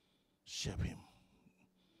 Serve him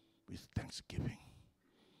with thanksgiving.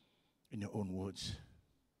 In your own words,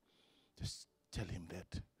 just tell him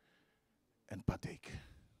that and partake.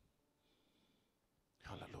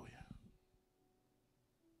 Hallelujah.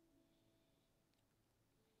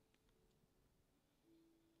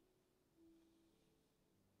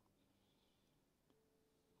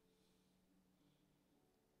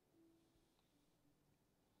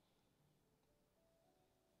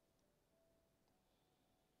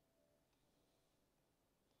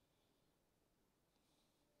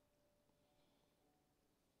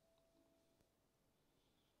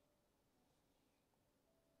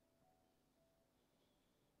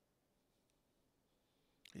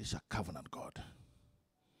 He's a covenant God.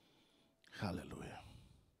 Hallelujah.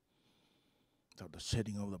 Without the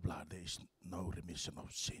shedding of the blood, there is no remission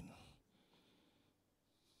of sin.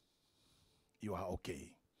 You are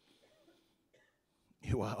okay.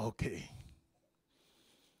 You are okay.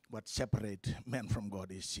 What separates man from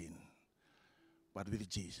God is sin. But with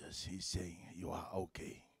Jesus, he's saying, you are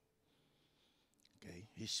okay. Okay?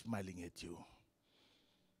 He's smiling at you.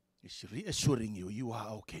 He's reassuring you, you are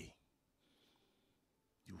okay.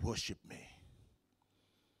 You worship me,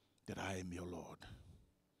 that I am your Lord,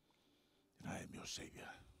 that I am your Savior.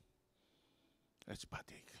 Let's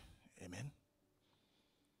partake. Amen.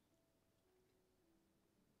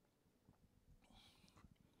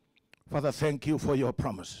 Father, thank you for your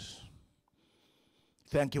promises.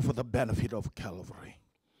 Thank you for the benefit of Calvary.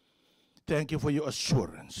 Thank you for your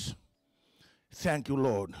assurance. Thank you,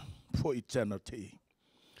 Lord, for eternity.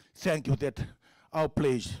 Thank you that our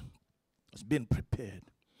place has been prepared.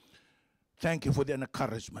 Thank you for the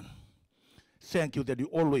encouragement. Thank you that you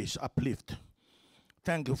always uplift.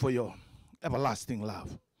 Thank you for your everlasting love.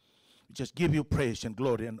 We just give you praise and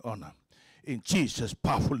glory and honor in Jesus'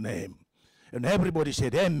 powerful name. And everybody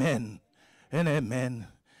said amen and amen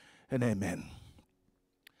and amen.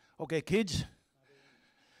 Okay, kids.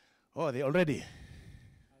 Oh, they already.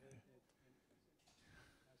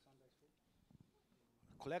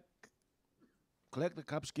 Collect the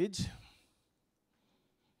cups, kids.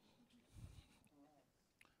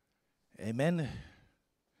 Amen.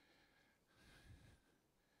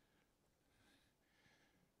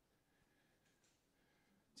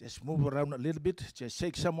 Just move around a little bit. Just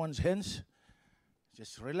shake someone's hands.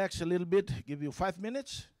 Just relax a little bit. Give you 5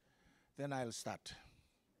 minutes. Then I'll start.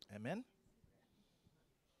 Amen.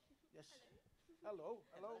 Yes. Hello.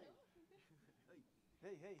 Hello.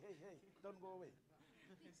 Hey. Don't go away.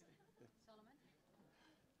 Solomon.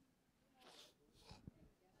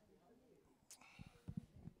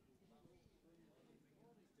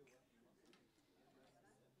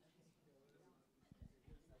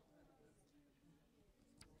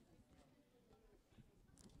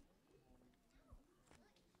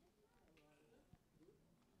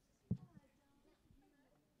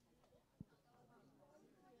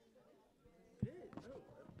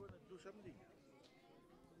 Something.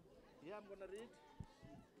 Yeah, I'm gonna read.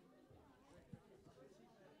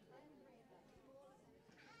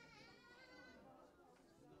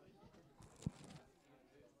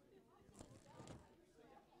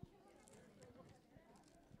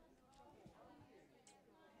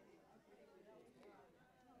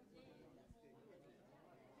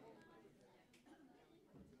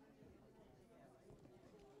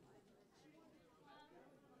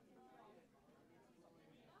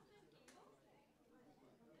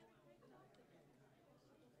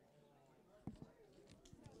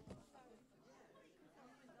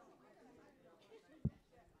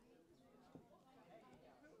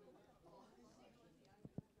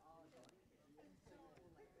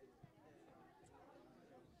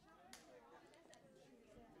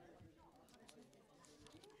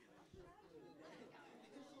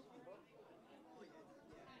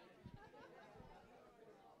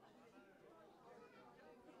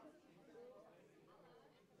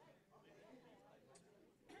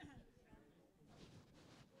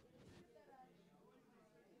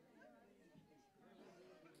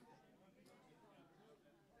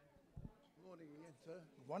 morning, sir.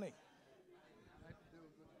 Good morning.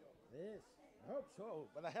 Yes, I hope so.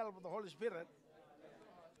 By the help of the Holy Spirit.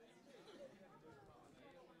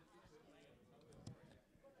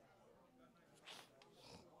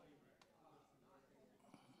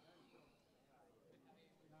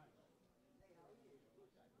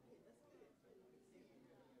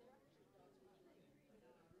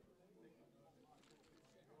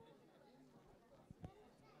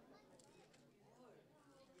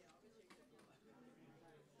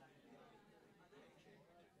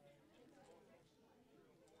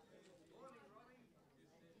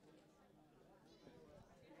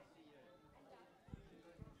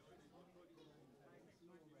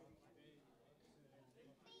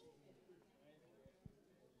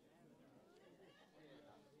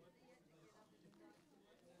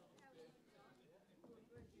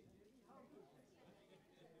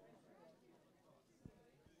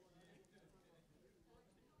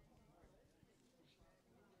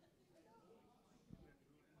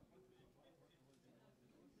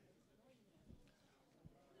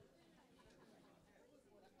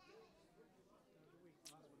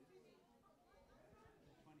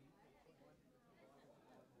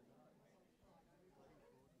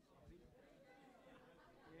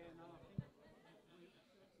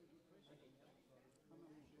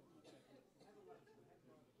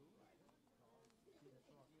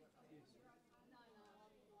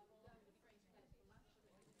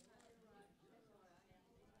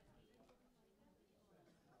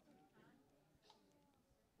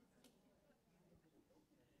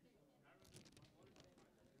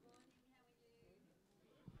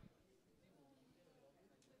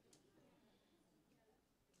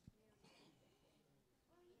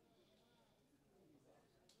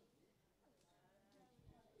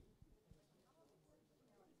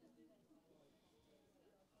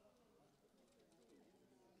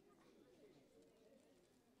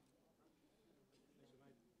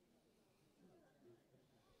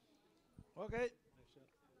 Okay.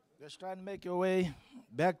 Just try and make your way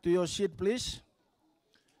back to your seat, please.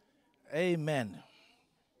 Amen.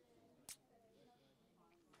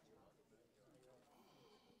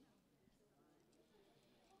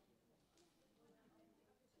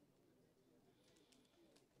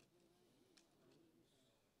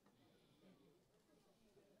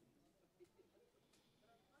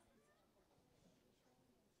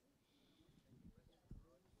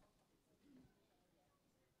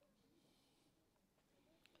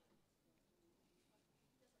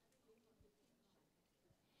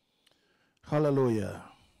 Hallelujah.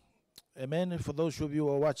 Amen. For those of you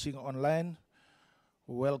who are watching online,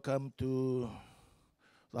 welcome to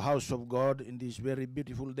the house of God in this very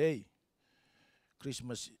beautiful day.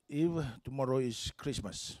 Christmas Eve. Tomorrow is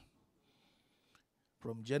Christmas.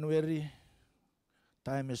 From January,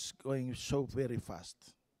 time is going so very fast.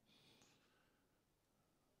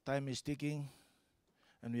 Time is ticking,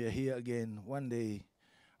 and we are here again, one day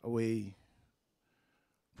away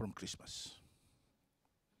from Christmas.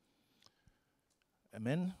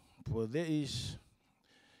 Amen. For there is,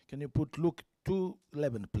 can you put Luke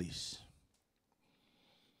 2:11, please?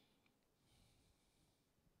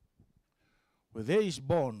 For there is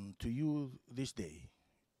born to you this day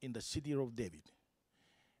in the city of David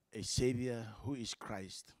a Savior who is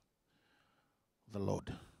Christ the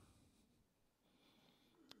Lord.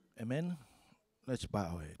 Amen. Let's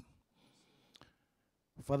bow our head.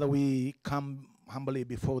 Father, we come humbly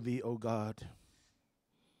before Thee, O God,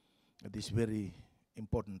 at this very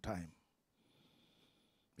important time.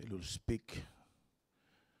 That You will speak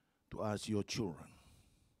to us, Your children.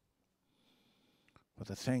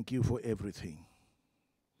 Father, thank You for everything.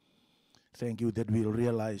 Thank You that we'll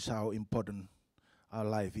realize how important our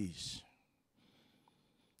life is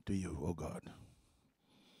to You, O God.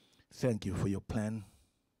 Thank You for Your plan.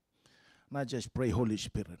 And I just pray, Holy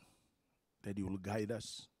Spirit, that You will guide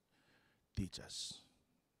us, teach us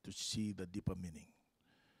to see the deeper meaning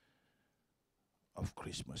of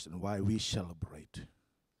Christmas and why we celebrate,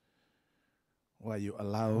 why You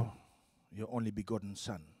allow Your only begotten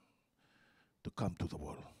Son to come to the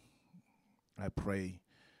world. I pray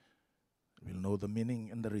we'll know the meaning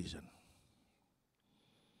and the reason.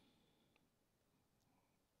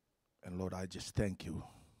 And Lord, I just thank You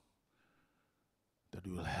that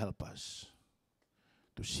You will help us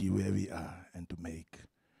to see where we are and to make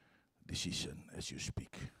decision as You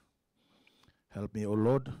speak. Help me, O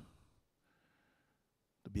Lord,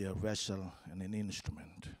 to be a vessel and an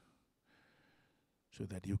instrument so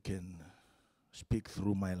that You can speak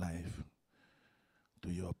through my life to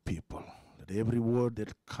Your people. That every word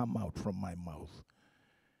that come out from my mouth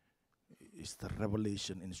is the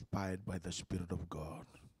revelation inspired by the Spirit of God.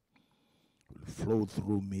 Will flow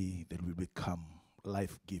through me that will become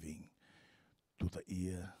life-giving to the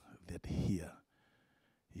ear that hear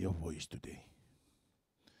your voice today.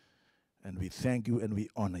 And we thank you and we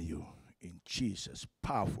honor you. In Jesus'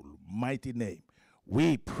 powerful, mighty name,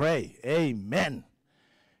 we pray. Amen.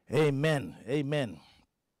 Amen. Amen.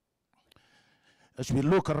 As we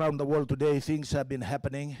look around the world today, things have been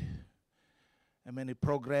happening. And many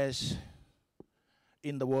progress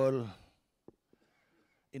in the world,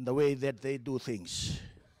 in the way that they do things.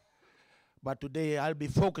 But today I'll be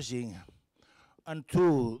focusing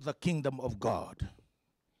unto the kingdom of God.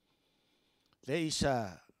 There is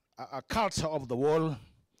a culture of the world,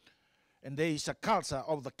 and there is a culture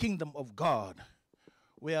of the kingdom of God,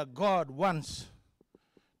 where God wants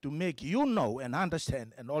to make you know and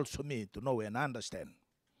understand, and also me to know and understand.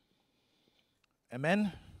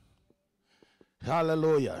 Amen?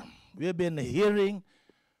 Hallelujah. We've been hearing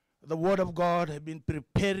the word of God, have been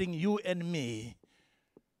preparing you and me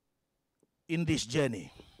in this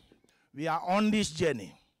journey. We are on this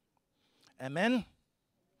journey. Amen?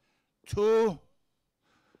 To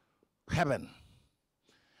heaven.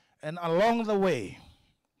 And along the way,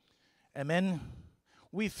 amen,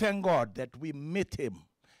 we thank God that we meet him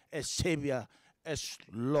as Savior, as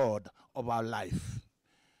Lord of our life.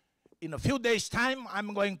 In a few days' time,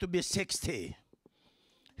 I'm going to be 60.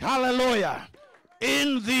 Hallelujah.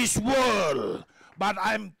 In this world. But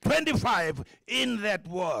I'm 25 in that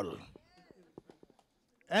world.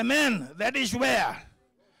 Amen. That is where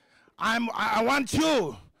I want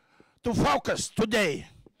you to focus today.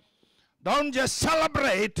 Don't just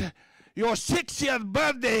celebrate your 60th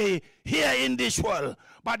birthday here in this world,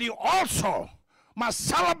 but you also must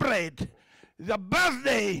celebrate the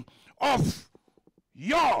birthday of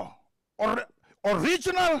your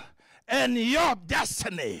original and your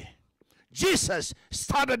destiny. Jesus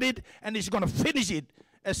started it, and he's going to finish it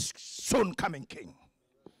as soon coming King.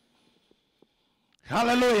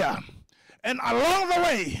 Hallelujah. And along the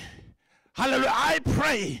way, hallelujah, I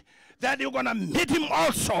pray that you're going to meet him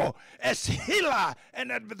also as healer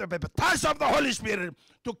and with the baptism of the Holy Spirit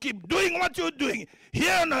to keep doing what you're doing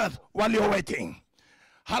here on earth while you're waiting.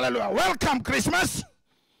 Hallelujah. Welcome, Christmas.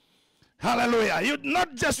 Hallelujah. You're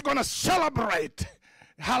not just going to celebrate,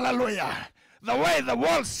 hallelujah, the way the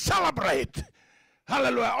world celebrate.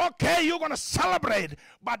 Hallelujah. Okay, you're going to celebrate,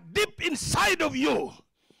 but deep inside of you,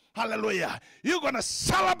 hallelujah, you're going to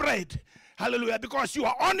celebrate, hallelujah, because you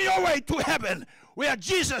are on your way to heaven, where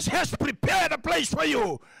Jesus has prepared a place for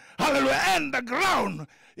you. Hallelujah. And the ground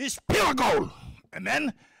is pure gold.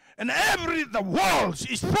 Amen. And the walls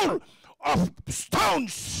is full of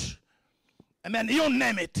stones. Amen. You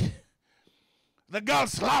name it. The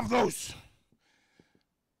girls love those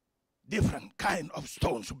different kind of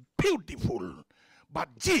stones. Beautiful. But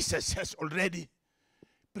Jesus has already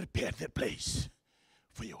prepared the place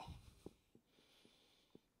for you.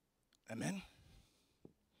 Amen.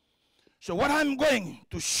 So what I'm going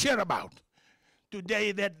to share about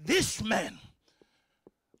today, that this man,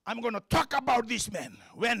 I'm going to talk about this man,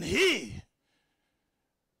 when he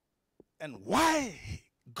and why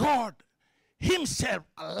God himself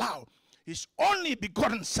allowed his only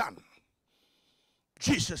begotten son,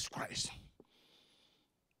 Jesus Christ,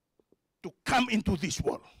 to come into this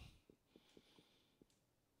world.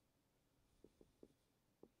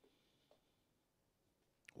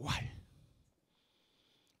 Why?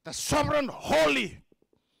 The sovereign, holy,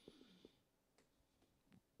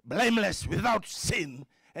 blameless, without sin,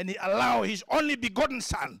 and he allowed his only begotten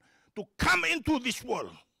son to come into this world.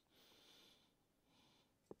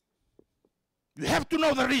 You have to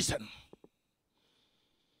know the reason.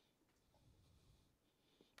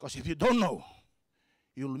 Because if you don't know,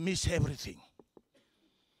 you'll miss everything.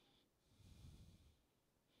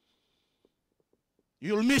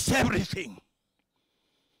 You'll miss everything.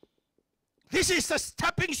 This is the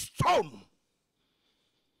stepping stone.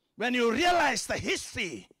 When you realize the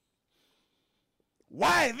history,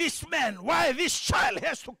 why this man, why this child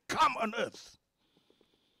has to come on earth.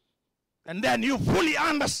 And then you fully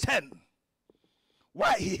understand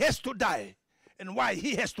why he has to die and why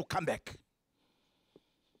he has to come back.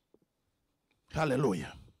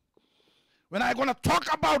 Hallelujah. When I'm going to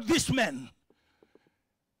talk about this man,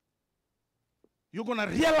 you're going to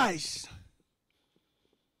realize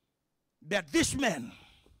that this man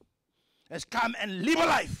has come and lived a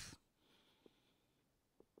life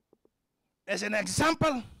as an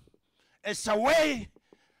example, as a way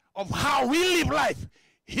of how we live life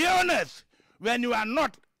here on earth, when you are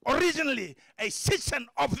not originally a citizen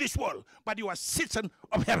of this world, but you are a citizen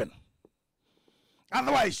of heaven.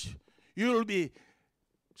 Otherwise, you will be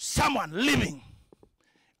someone living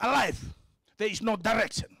a life. There is no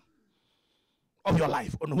direction. of your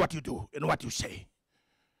life on what you do and what you say.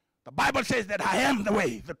 The Bible says that I am the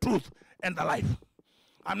way, the truth, and the life.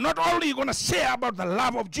 I'm not only going to share about the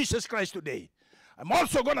love of Jesus Christ today, I'm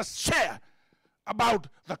also going to share about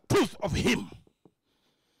the truth of Him.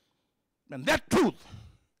 And that truth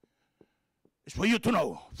is for you to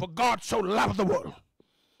know. For God so loved the world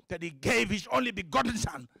that He gave His only begotten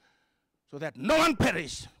Son, so that no one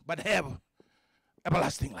perish but have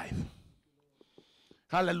everlasting life.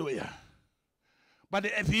 Hallelujah. But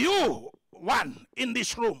if you, one in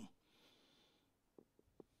this room,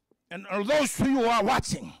 and all those who are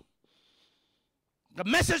watching, the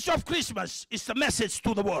message of Christmas is the message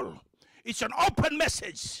to the world. It's an open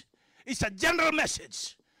message. It's a general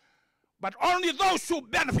message. But only those who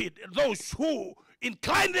benefit, those who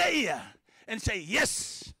incline their ear and say,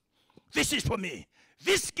 yes, this is for me.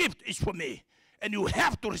 This gift is for me. And you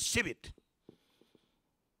have to receive it.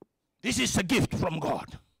 This is a gift from God.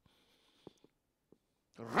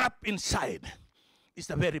 Wrapped inside is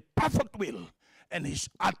the very perfect will and His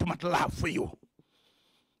ultimate love for you.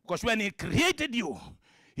 Because when He created you,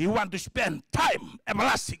 He wants to spend time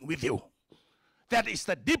everlasting with you. That is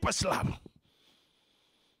the deepest love.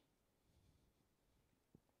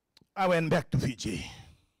 I went back to Fiji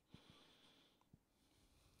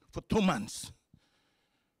for 2 months.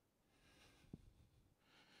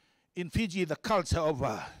 In Fiji, the culture of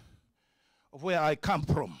where I come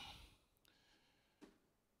from,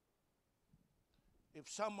 if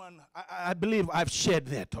someone, I believe I've shared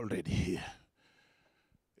that already here.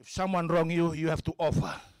 If someone wrong you, you have to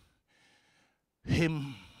offer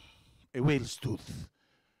him a whale's tooth.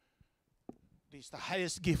 This is the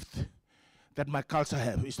highest gift that my culture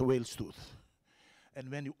have, is the whale's tooth. And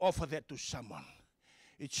when you offer that to someone,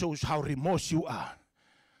 it shows how remorse you are.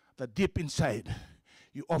 That deep inside,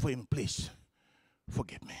 you offer him, please,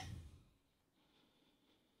 forgive me.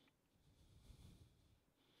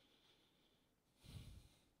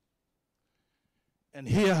 And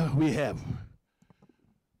here we have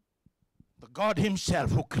the God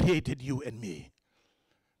Himself who created you and me.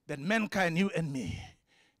 That mankind, you and me,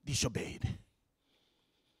 disobeyed.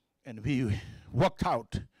 And we walked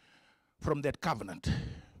out from that covenant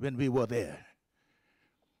when we were there.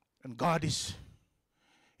 And God is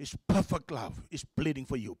His perfect love is pleading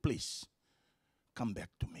for you. Please, come back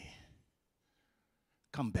to me.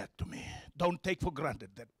 Come back to me. Don't take for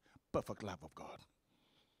granted that perfect love of God.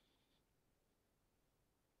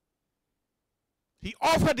 He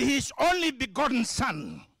offered His only begotten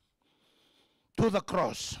Son to the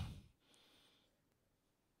cross.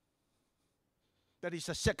 That is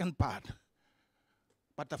the second part.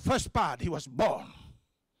 But the first part, He was born.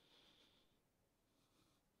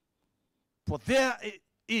 For there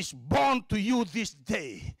is born to you this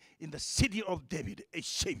day in the city of David a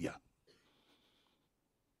Savior.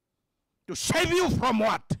 To save you from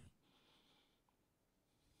what?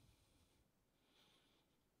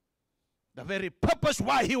 The very purpose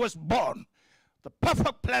why He was born. The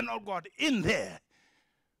perfect plan of God in there.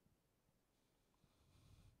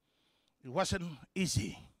 It wasn't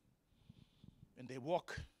easy. When they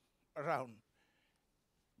walk around,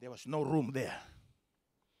 there was no room there.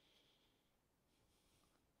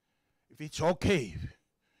 If it's okay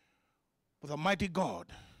for the mighty God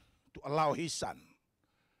to allow His Son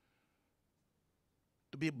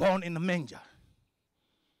to be born in a manger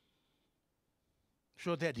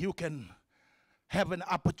so that you can have an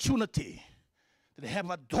opportunity, to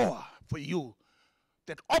have a door for you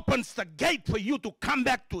that opens the gate for you to come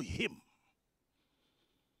back to Him.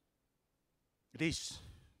 It is.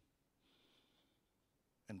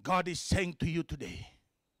 And God is saying to you today,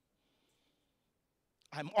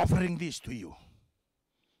 I'm offering this to you.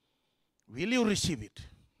 Will you receive it?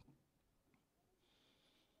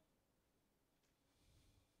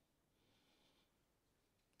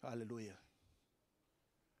 Hallelujah.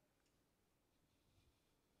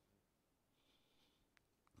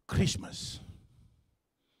 Christmas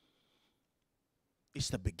is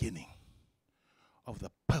the beginning of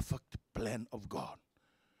the perfect plan of God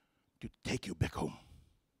to take you back home.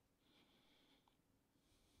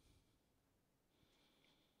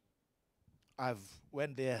 I've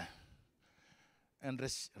went there and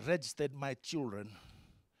registered my children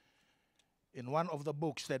in one of the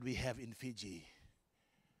books that we have in Fiji.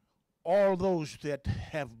 All those that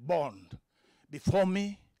have born before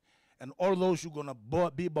me and all those who are going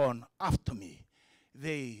to be born after me,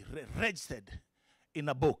 they registered in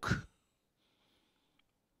a book.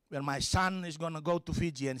 When my son is going to go to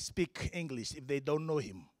Fiji and speak English, if they don't know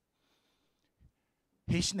him,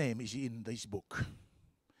 his name is in this book.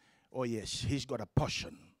 Oh yes, he's got a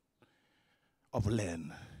portion of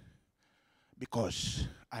land because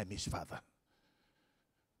I'm his father.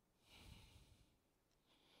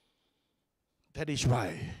 That is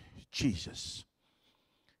why Jesus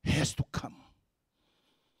has to come,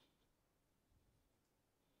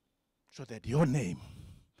 so that your name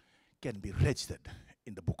can be registered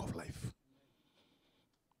in the book of life.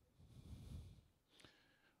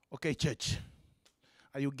 Okay, church,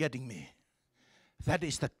 are you getting me? That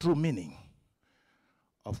is the true meaning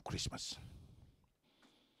of Christmas.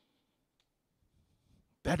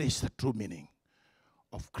 That is the true meaning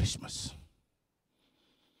of Christmas.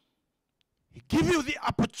 He gives you the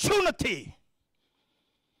opportunity.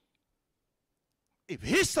 If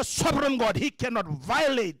He's the sovereign God, He cannot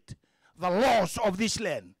violate the laws of this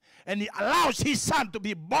land. And He allows His Son to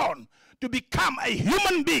be born, to become a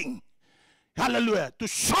human being. Hallelujah. To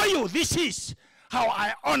show you this is how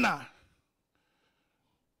I honor.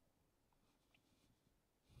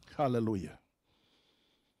 Hallelujah.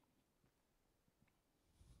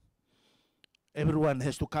 Everyone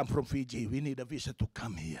has to come from Fiji. We need a visa to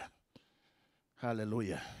come here.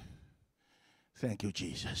 Hallelujah. Thank you,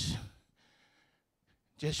 Jesus.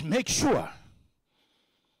 Just make sure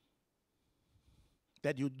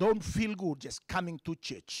that you don't feel good just coming to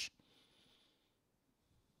church.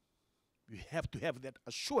 You have to have that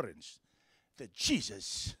assurance that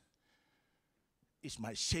Jesus is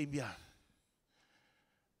my Savior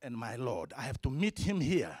and my Lord. I have to meet Him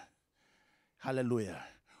here. Hallelujah.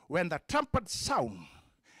 When the trumpet sound,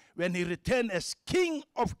 when He returns as King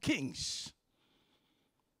of Kings,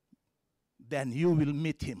 then you will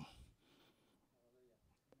meet Him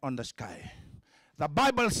on the sky. The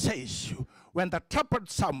Bible says, when the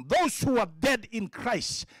trumpet sound, those who are dead in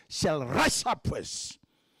Christ shall rise up first.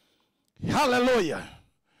 Hallelujah.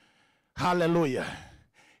 Hallelujah.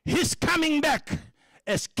 He's coming back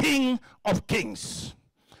as King of Kings.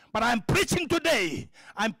 But I'm preaching today,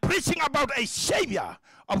 I'm preaching about a Savior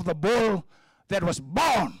of the bull that was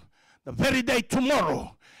born the very day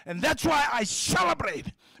tomorrow. And that's why I celebrate,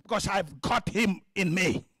 because I've got Him in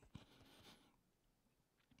me.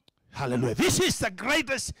 Hallelujah. This is the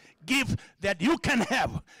greatest gift that you can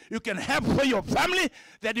have. You can have for your family,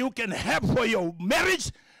 that you can have for your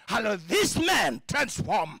marriage. Hallelujah. This man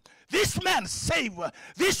transformed. This man saved.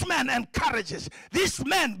 This man encourages. This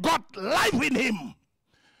man got life in him.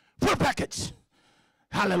 Full package.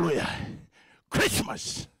 Hallelujah.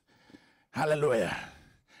 Christmas. Hallelujah.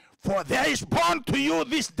 For there is born to you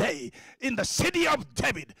this day in the city of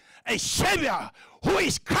David a Savior who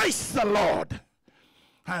is Christ the Lord.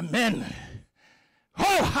 Amen.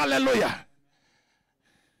 Oh, hallelujah.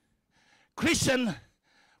 Christian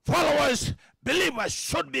followers, believers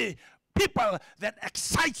should be people that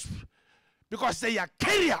excite because they are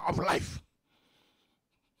carrier of life.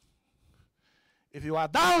 If you are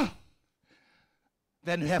down,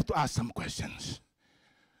 then you have to ask some questions.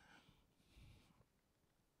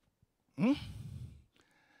 I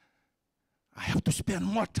have to spend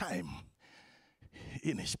more time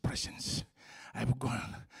in His presence. I'm going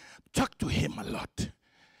to talk to Him a lot.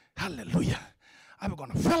 Hallelujah. I'm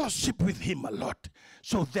going to fellowship with Him a lot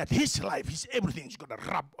so that His life, His everything is going to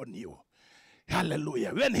rub on you.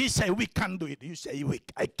 Hallelujah. When He say we can't do it, you say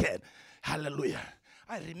I can. Hallelujah.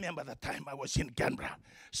 I remember the time I was in Canberra.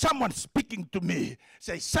 Someone speaking to me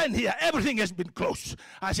say, "Son, here, everything has been closed."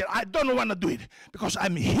 I said, "I don't want to do it because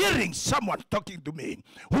I'm hearing someone talking to me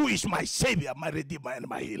who is my Savior, my Redeemer, and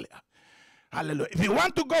my Healer." Hallelujah. If you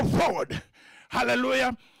want to go forward,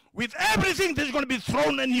 hallelujah, with everything that's going to be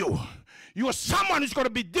thrown in you, you are someone who's going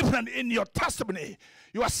to be different in your testimony.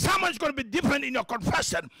 You are someone who's going to be different in your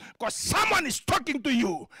confession because someone is talking to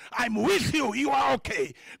you. I'm with you. You are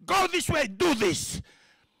okay. Go this way. Do this.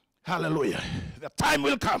 Hallelujah. The time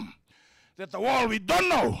will come that the world, we don't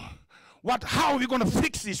know how we're going to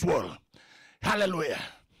fix this world. Hallelujah.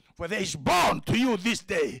 For there is born to you this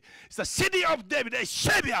day, it's the city of David, a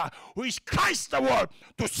Savior who is Christ the world,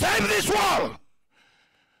 to save this world.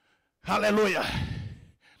 Hallelujah.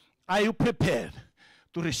 Are you prepared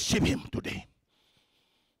to receive Him today?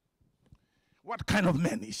 What kind of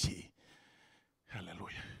man is He?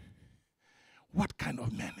 Hallelujah. What kind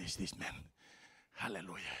of man is this man?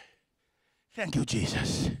 Hallelujah. Thank you,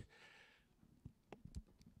 Jesus.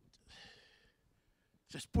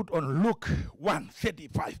 Just put on Luke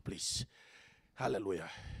 1:35, please. Hallelujah.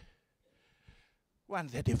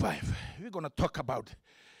 1:35. We're going to talk about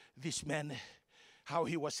this man, how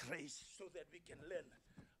he was raised, so that we can learn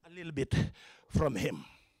a little bit from him.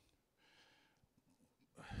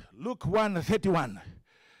 Luke 1:31,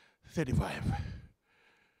 35.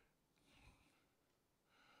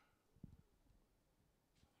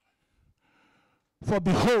 For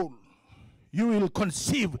behold, you will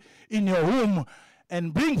conceive in your womb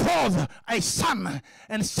and bring forth a son,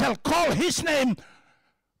 and shall call his name,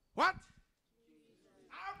 what?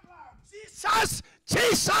 Jesus,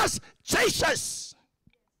 Jesus, Jesus.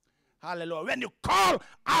 Hallelujah. When you call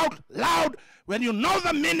out loud, when you know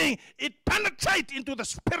the meaning, it penetrates into the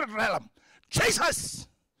spirit realm. Jesus.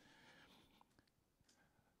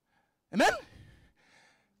 Amen?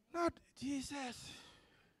 Not Jesus.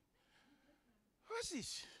 What's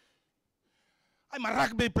this? I'm a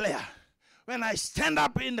rugby player. When I stand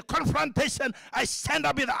up in the confrontation, I stand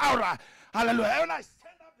up in the aura. Hallelujah. When I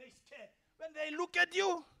stand up, they're scared. When they look at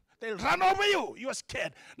you, they'll run over you. You're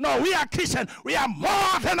scared. No, we are Christian. We are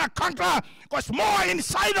more than a conqueror, because more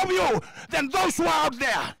inside of you than those who are out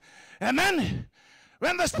there. Amen.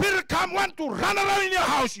 When the Spirit come, want to run around in your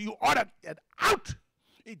house, you ought to get out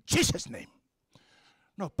in Jesus' name.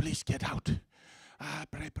 No, please get out.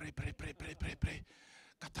 Pray, pray, pray, pray, pray, pray, pray.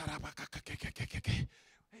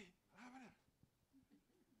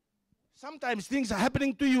 Sometimes things are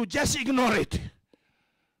happening to you, just ignore it.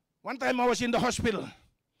 One time I was in the hospital.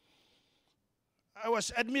 I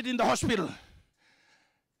was admitted in the hospital.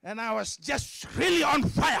 And I was just really on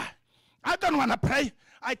fire. I don't want to pray.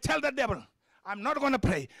 I tell the devil, I'm not going to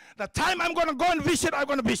pray. The time I'm going to go and visit, I'm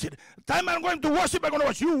going to visit. The time I'm going to worship, I'm going to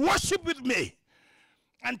worship. You worship with me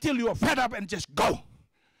until you are fed up and just go.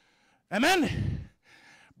 Amen.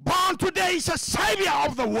 Born today is a savior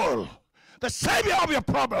of the world. The savior of your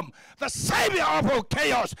problem. The savior of your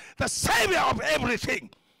chaos. The savior of everything.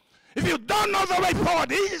 If you don't know the way forward,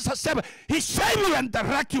 he is a savior. He save you and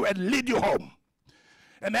direct you and lead you home.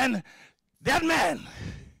 Amen. That man,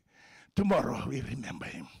 tomorrow we remember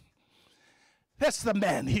him. That's the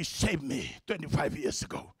man, he saved me 25 years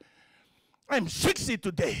ago. I'm 60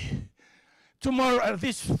 today. Tomorrow,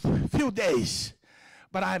 these few days,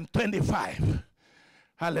 but I'm 25.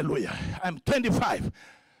 Hallelujah. I'm 25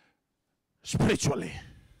 spiritually.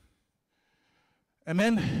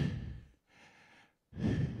 Amen.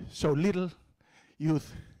 So little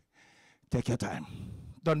youth, take your time.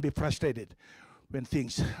 Don't be frustrated when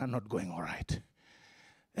things are not going all right.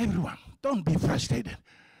 Everyone, don't be frustrated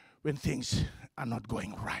when things are not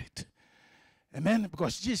going right. Amen.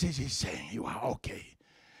 Because Jesus is saying you are okay.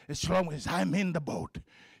 As long as I'm in the boat,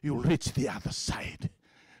 you'll reach the other side.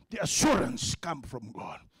 The assurance comes from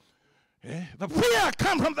God. The fear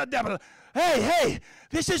comes from the devil. Hey,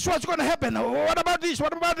 this is what's going to happen. What about this?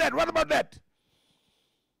 What about that? What about that?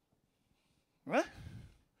 Huh?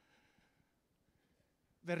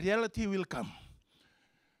 The reality will come.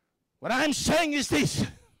 What I'm saying is this.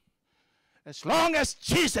 As long as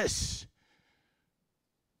Jesus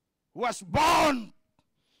was born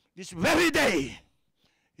this very day,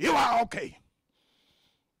 you are okay.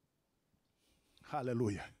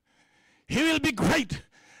 Hallelujah. He will be great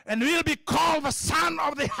and will be called the Son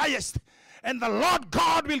of the Highest. And the Lord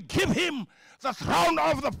God will give him the throne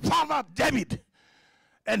of the father David.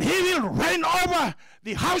 And he will reign over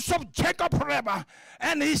the house of Jacob forever.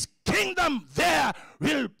 And his kingdom there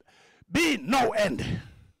will be no end.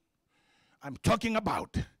 I'm talking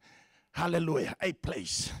about, hallelujah, a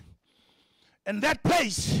place. And that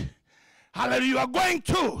place, hallelujah, you are going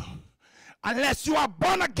to, unless you are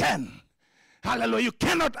born again, hallelujah, you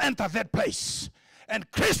cannot enter that place. And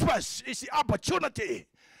Christmas is the opportunity,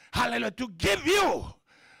 hallelujah, to give you,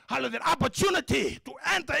 hallelujah, the opportunity to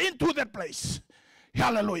enter into that place.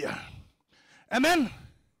 Hallelujah. Amen.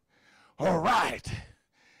 All right.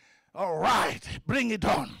 Bring it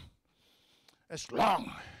on. As long,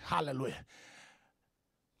 hallelujah.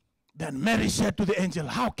 Then Mary said to the angel,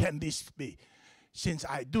 how can this be, since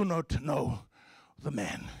I do not know the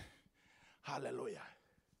man? Hallelujah.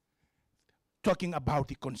 Talking about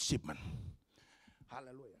the conceivement.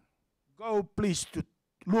 Hallelujah. Go please to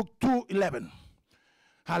Luke 2:11.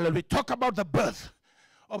 Hallelujah. Talk about the birth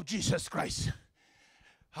of Jesus Christ.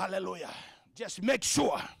 Hallelujah. Just make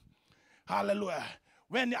sure, hallelujah,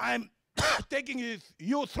 when I'm taking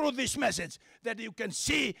you through this message, that you can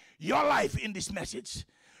see your life in this message.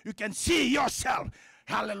 You can see yourself.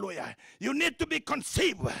 Hallelujah. You need to be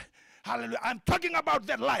conceived. Hallelujah. I'm talking about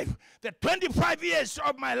that life. The 25 years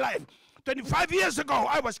of my life. 25 years ago,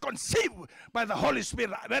 I was conceived by the Holy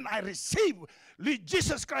Spirit when I received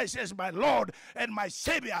Jesus Christ as my Lord and my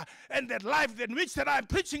Savior. And that life in which that I'm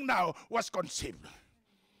preaching now was conceived.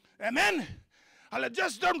 Amen.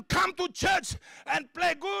 Just don't come to church and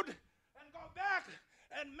play good and go back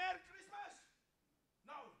and Merry Christmas.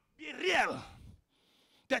 No, be real.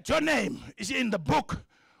 That your name is in the book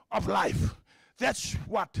of life. That's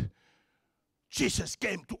what Jesus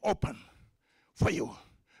came to open for you.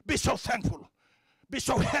 Be so thankful. Be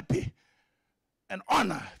so happy. And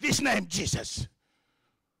honor this name, Jesus.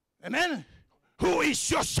 Amen. Who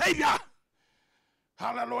is your Savior?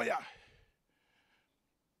 Hallelujah.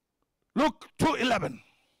 Luke 2:11.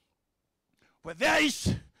 For there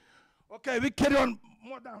is, okay, we carry on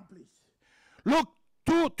more down, please. Luke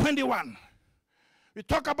 2:21. We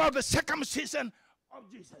talk about the circumcision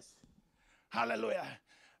of Jesus. Hallelujah.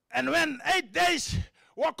 And when 8 days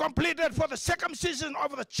were completed for the circumcision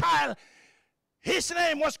of the child, his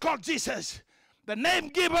name was called Jesus, the name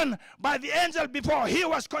given by the angel before he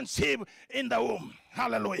was conceived in the womb.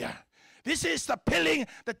 Hallelujah. This is the peeling,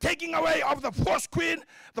 the taking away of the foreskin,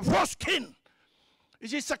 the foreskin.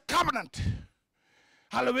 It is a covenant.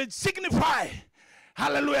 Hallelujah. It signify,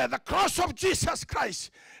 hallelujah, the cross of Jesus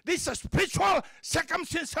Christ. This is a spiritual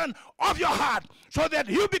circumcision of your heart so that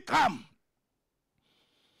you become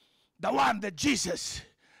the one that Jesus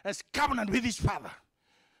has covenant with his Father.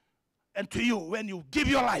 And to you, when you give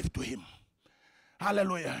your life to him.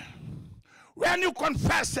 Hallelujah. When you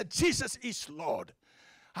confess that Jesus is Lord,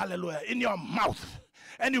 hallelujah, in your mouth,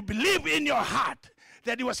 and you believe in your heart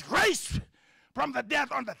that he was raised from the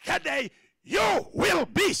dead on the third day, you will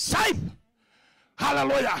be saved.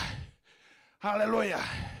 Hallelujah. Hallelujah.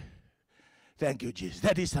 Thank you, Jesus.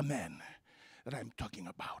 That is the man that I'm talking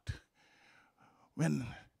about. When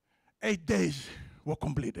 8 days were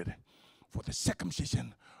completed for the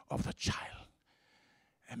circumcision of the child.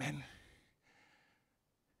 Amen.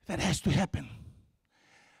 That has to happen.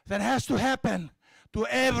 That has to happen to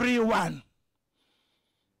everyone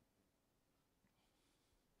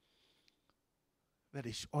that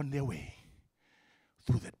is on their way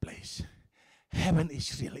through that place. Heaven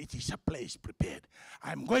is real. It is a place prepared.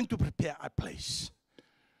 I'm going to prepare a place.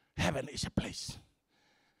 Heaven is a place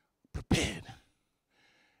prepared.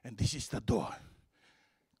 And this is the door.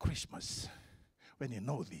 Christmas. When you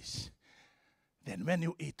know this, then when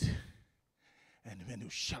you eat and when you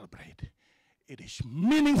celebrate, it is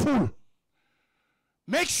meaningful.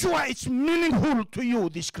 Make sure it's meaningful to you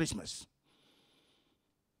this Christmas.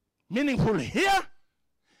 Meaningful here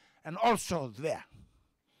and also there.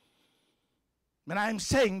 When I'm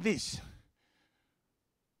saying this,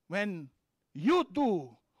 when you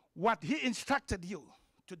do what he instructed you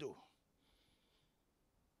to do,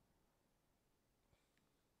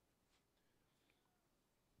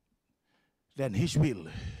 then his will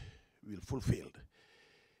fulfilled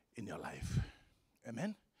in your life.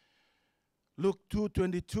 Amen. Luke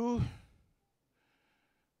 2:22,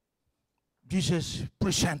 Jesus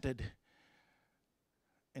presented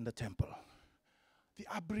in the temple. The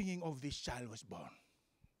upbringing of this child was born.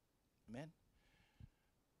 Amen.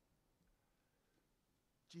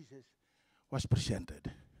 Jesus was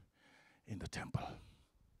presented in the temple.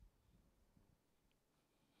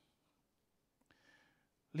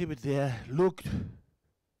 Leave it there. Luke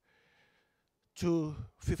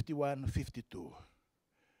 2:51-52.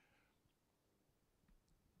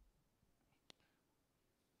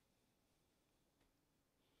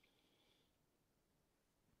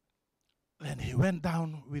 Then he went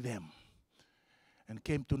down with them and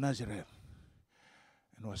came to Nazareth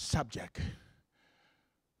and was subject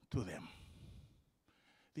to them.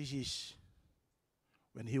 This is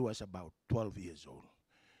when he was about 12 years old.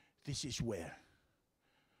 This is where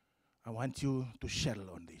I want you to settle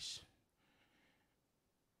on this.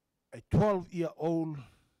 A 12-year-old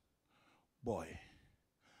boy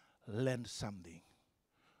learned something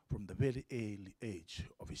from the very early age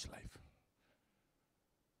of his life.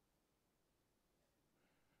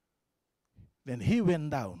 Then he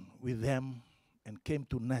went down with them and came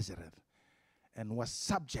to Nazareth and was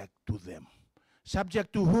subject to them.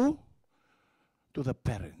 Subject to who? To the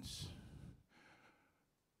parents.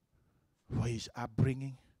 For his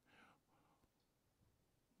upbringing.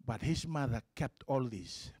 But his mother kept all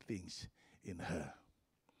these things in her.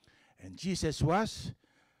 And Jesus was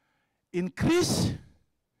increased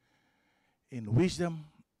in wisdom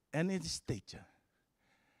and in stature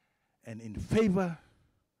and in favor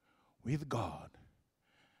with God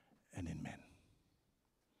and in men.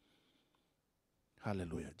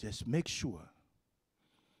 Hallelujah. Just make sure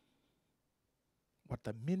what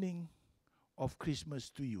the meaning of Christmas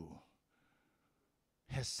to you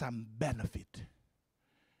has some benefit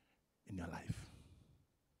in your life.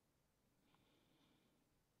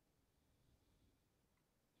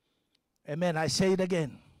 Amen. I say it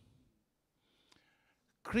again.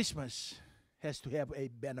 Christmas has to have a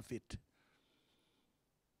benefit.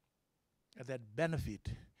 And that benefit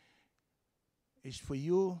is for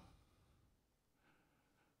you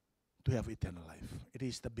to have eternal life. It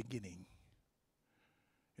is the beginning.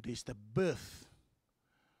 It is the birth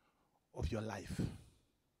of your life.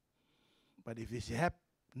 But if this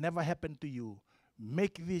never happened to you,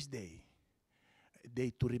 make this day a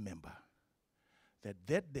day to remember that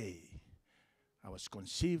that day I was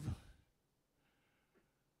conceived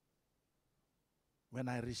when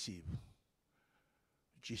I received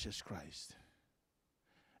Jesus Christ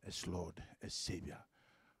as Lord, as Savior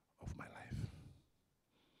of my life.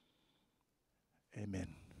 Amen.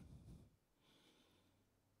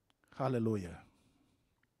 Hallelujah.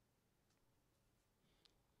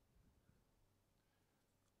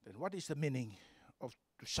 Then what is the meaning of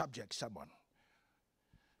to subject someone?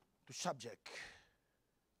 To subject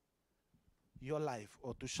your life,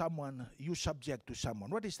 or to someone, you subject to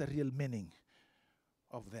someone. What is the real meaning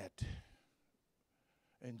of that?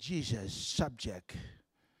 And Jesus subject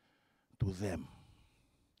to them.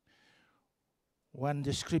 One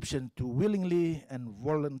description: to willingly and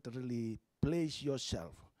voluntarily place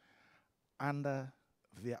yourself under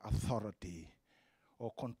their authority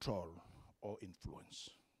or control or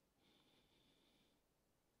influence.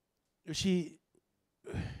 You see,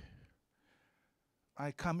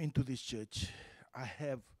 I come into this church,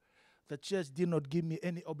 the church did not give me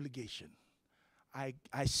any obligation. I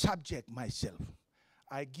subject myself.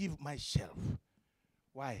 I give myself.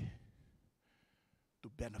 Why? To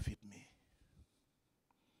benefit me.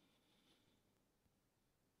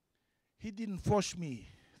 He didn't force me,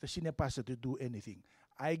 the senior pastor, to do anything.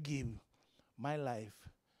 I give my life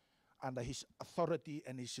under his authority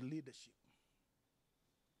and his leadership.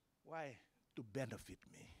 Why? To benefit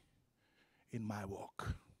me in my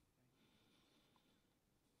walk.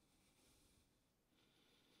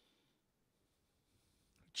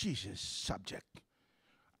 Jesus subject.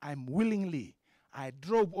 I'm willingly. I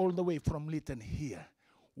drove all the way from Lytton here.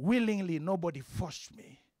 Willingly, nobody forced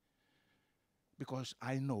me. Because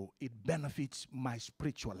I know it benefits my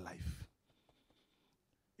spiritual life.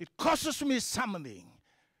 It costs me something,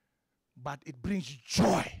 but it brings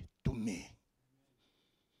joy to me.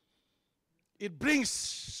 It brings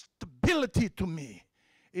stability to me.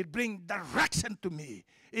 It brings direction to me.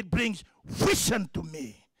 It brings vision to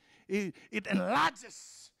me. It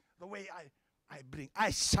enlarges the way I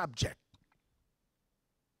subject.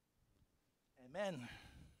 Amen.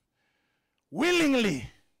 Willingly,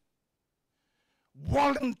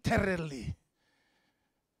 voluntarily,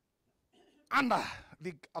 under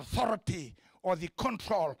the authority or the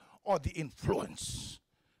control or the influence.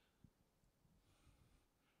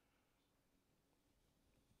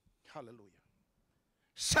 Hallelujah.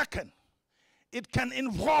 Second, it can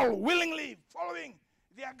involve willingly following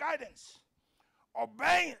their guidance,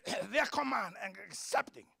 obeying their command, and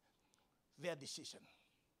accepting their decision.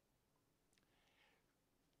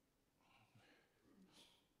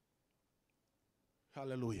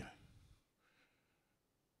 Hallelujah.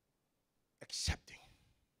 Accepting.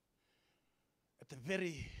 At the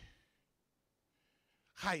very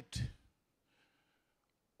height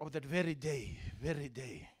of that very day,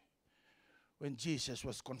 when Jesus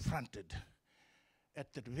was confronted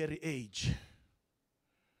at that very age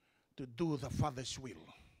to do the Father's will,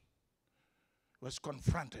 was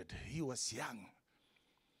confronted. He was young.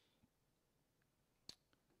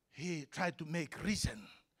 He tried to make reason.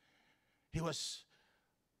 He was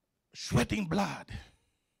sweating blood,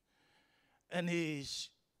 and he's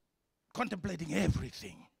contemplating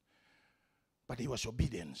everything, but he was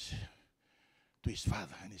obedient to his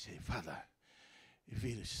Father, and he said, Father, if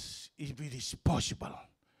it is possible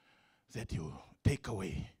that you take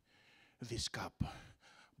away this cup,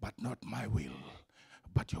 but not my will,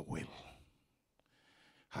 but your will.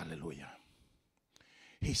 Hallelujah.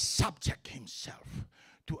 He subject himself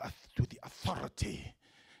to the authority,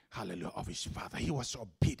 hallelujah, of his Father. He was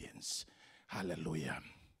obedience. Hallelujah.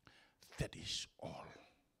 That is all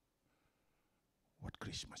what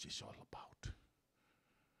Christmas is all about.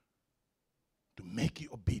 To make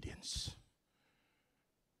your obedience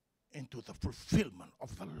into the fulfillment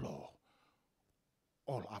of the law.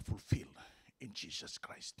 All are fulfilled in Jesus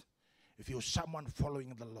Christ. If you're someone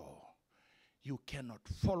following the law, you cannot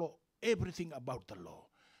follow everything about the law,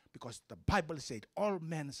 because the Bible said all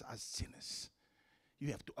men are sinners.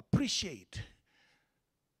 You have to appreciate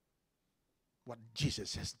what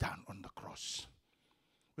Jesus has done on the cross.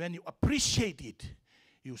 When you appreciate it,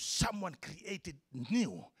 you someone created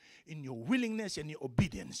new in your willingness and your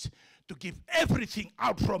obedience to give everything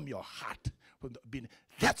out from your heart.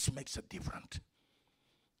 That makes a difference.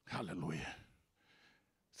 Hallelujah.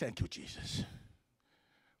 Thank you, Jesus.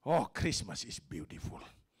 Oh, Christmas is beautiful.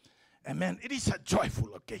 Amen. It is a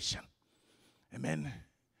joyful occasion. Amen.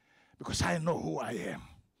 Because I know who I am.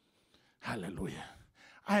 Hallelujah.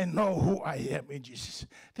 I know who I am in Jesus.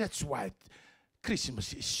 That's why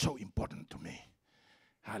Christmas is so important to me.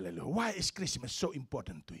 Hallelujah. Why is Christmas so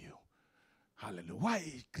important to you? Hallelujah. Why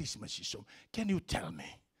is Christmas so? Can you tell me?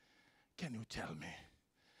 Can you tell me?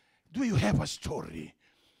 Do you have a story?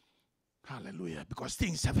 Hallelujah. Because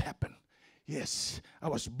things have happened. Yes, I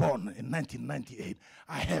was born in 1998.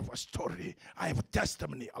 I have a story. I have a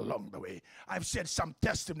testimony along the way. I've shared some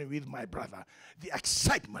testimony with my brother. The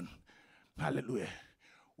excitement. Hallelujah.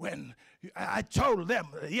 When I told them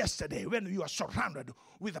yesterday, when you are surrounded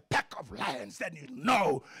with a pack of lions, then you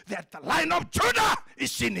know that the Lion of Judah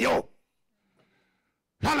is in you.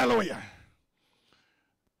 Hallelujah.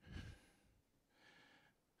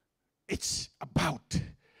 It's about,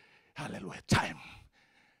 hallelujah, time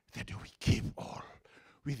that we give all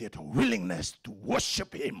with it willingness to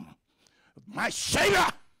worship him. My Savior.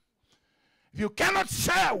 If you cannot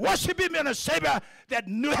worship him as a Savior,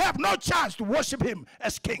 then you have no chance to worship him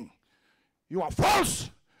as King. You are false.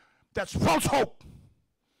 That's false hope.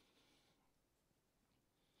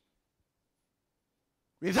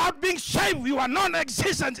 Without being saved, you are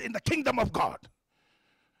non-existent in the kingdom of God.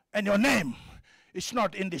 And your name is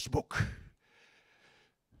not in this book.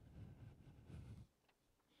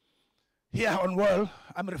 Here on world,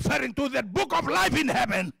 I'm referring to that book of life in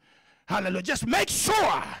heaven. Hallelujah. Just make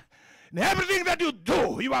sure in everything that you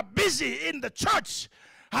do, you are busy in the church.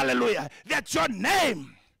 Hallelujah. That your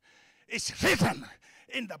name is written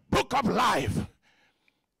in the book of life.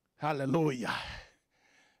 Hallelujah.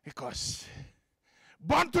 Because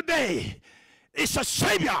born today is a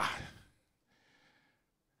Savior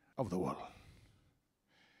of the world.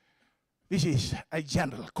 This is a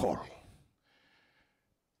general call.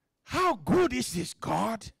 How good is this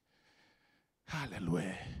God?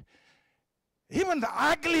 Hallelujah. Even the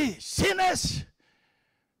ugly sinners,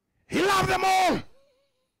 he loved them all.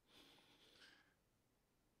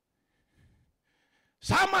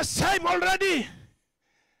 Some are saved already,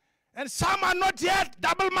 and some are not yet,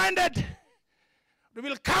 double-minded. There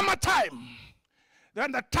will come a time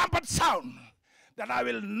when the trumpet sound that I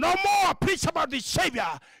will no more preach about the Savior.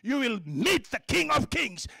 You will meet the King of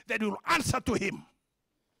Kings that will answer to him.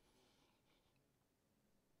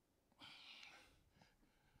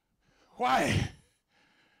 Why?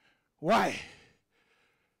 Why?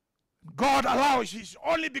 God allows his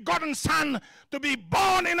only begotten Son to be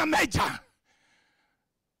born in a manger.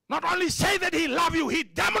 Not only say that he loved you, he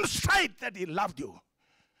demonstrates that he loved you.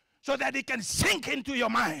 So that he can sink into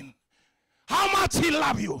your mind how much he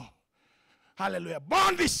loves you. Hallelujah.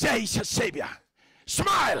 Born this day is a Savior.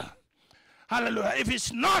 Smile. Hallelujah. If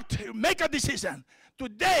it's not, make a decision.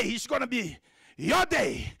 Today is going to be your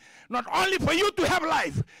day. Not only for you to have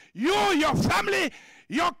life, you, your family,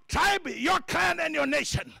 your tribe, your clan, and your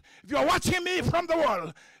nation. If you're watching me from the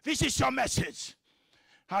world, this is your message.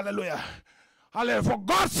 Hallelujah. Hallelujah. For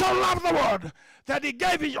God so loved the world that he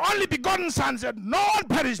gave his only begotten Son, that no one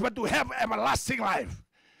perish but to have everlasting life.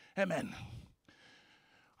 Amen.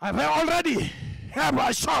 I already have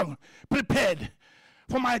a song prepared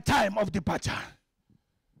for my time of departure.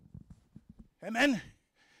 Amen.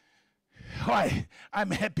 Why?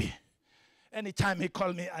 I'm happy. Anytime he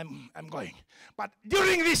calls me, I'm going. But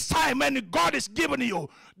during this time when God is giving you,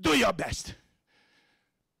 do your best.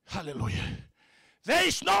 Hallelujah. There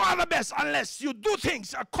is no other best unless you do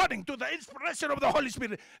things according to the inspiration of the Holy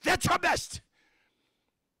Spirit. That's your best.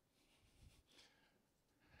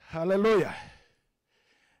 Hallelujah.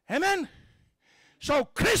 Amen. So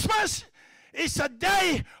Christmas is a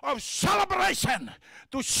day of celebration.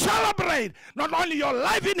 To celebrate not only your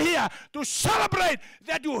life in here, to celebrate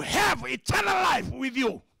that you have eternal life with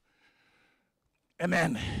you.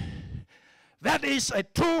 Amen. That is a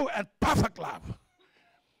true and perfect love.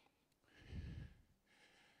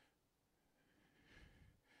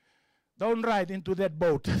 Don't ride into that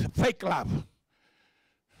boat, fake love.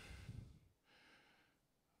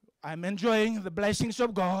 I'm enjoying the blessings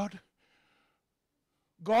of God.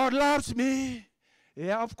 God loves me.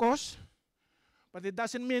 Yeah, of course. But it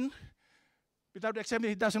doesn't mean, without exception,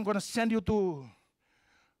 he doesn't going to send you to,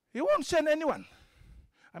 he won't send anyone.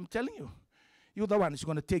 I'm telling you. You're the one who's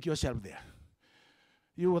going to take yourself there.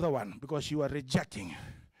 You are the one, because you are rejecting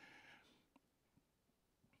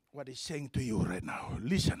what he's saying to you right now.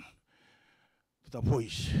 Listen to the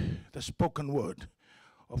voice, the spoken word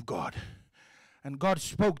of God. And God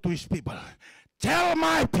spoke to his people. Tell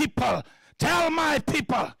my people, tell my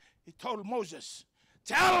people. He told Moses,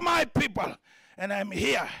 tell my people, and I'm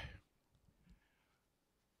here.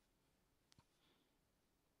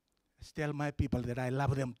 Tell my people that I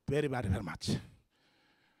love them very, very, very much.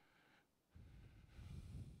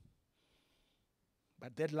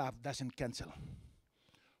 But that love doesn't cancel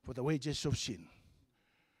for the wages of sin.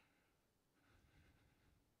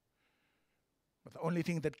 But the only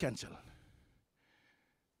thing that cancels,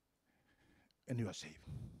 and you are saved.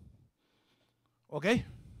 Okay?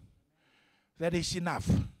 That is enough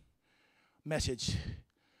message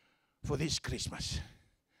for this Christmas.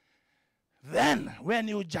 Then when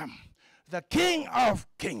you jump, the King of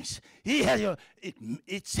Kings, it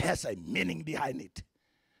has a meaning behind it.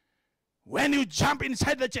 When you jump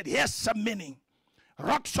inside the church, it has some meaning.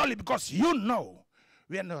 Rock solid, because you know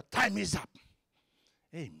when your time is up.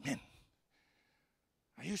 Amen.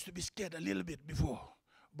 I used to be scared a little bit before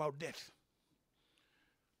about death.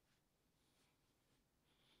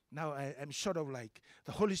 Now I'm sort of like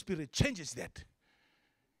the Holy Spirit changes that.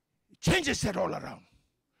 It changes that all around.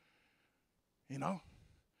 You know?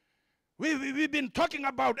 We've been talking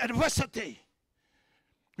about adversity.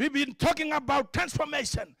 We've been talking about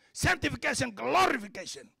transformation, sanctification,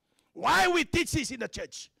 glorification. Why we teach this in the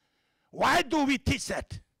church? Why do we teach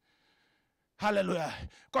that? Hallelujah.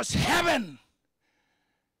 Because heaven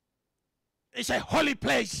is a holy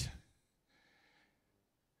place.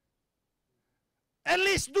 At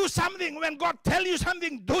least do something. When God tells you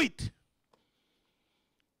something, do it.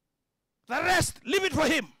 The rest, leave it for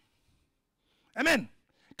Him. Amen.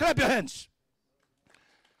 Clap your hands.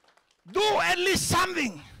 Do at least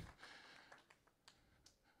something.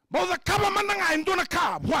 Both the cover mandanga I'm doing a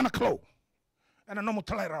car, one o'clock. And a normal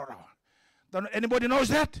anybody knows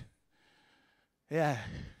that? Yeah.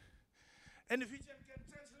 And if you can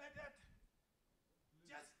translate that,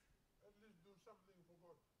 just at least do something for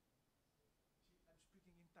God. I'm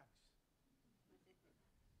speaking in tongues.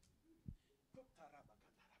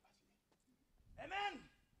 Amen.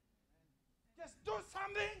 Just do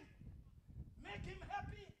something. Make Him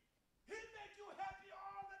happy. He'll make you happy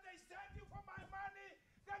all the days. Thank you for my money.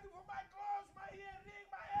 Thank you for my clothes, my earring,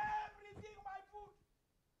 my everything, my food.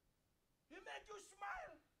 He'll make you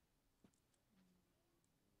smile.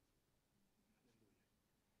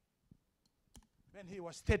 When he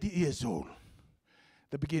was 30 years old,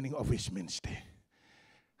 the beginning of his ministry.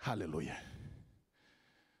 Hallelujah.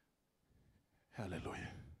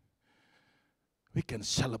 Hallelujah. We can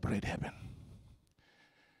celebrate heaven.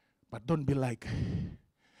 But don't be like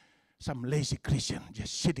some lazy Christian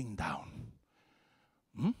just sitting down.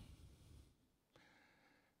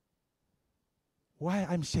 Why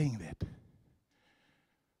I'm saying that?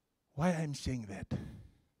 Why I'm saying that?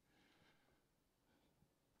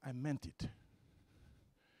 I meant it.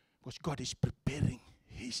 Because God is preparing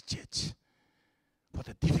His church for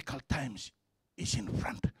the difficult times is in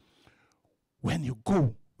front. When you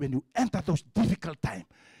enter those difficult times,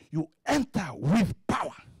 you enter with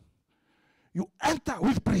power. You enter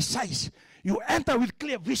with precise. You enter with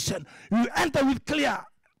clear vision. You enter with clear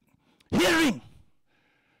hearing.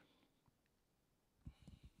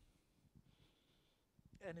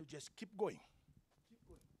 And you just keep going.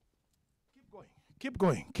 Keep going. Keep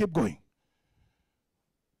going. Keep going.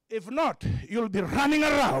 If not, you'll be running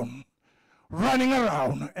around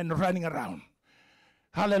and running around.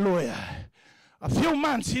 Hallelujah. A few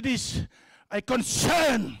months it is a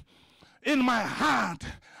concern in my heart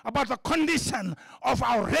about the condition of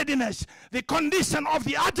our readiness, the condition of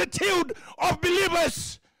the attitude of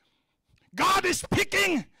believers. God is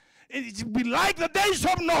speaking. It will be like the days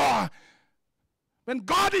of Noah. When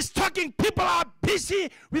God is talking, people are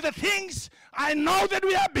busy with the things. I know that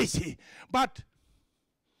we are busy, but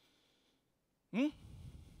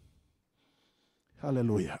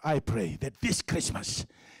hallelujah. I pray that this Christmas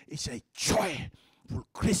is a joyful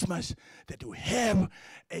Christmas, that you have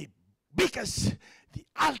a biggest, the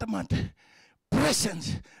ultimate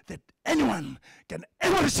presence that anyone can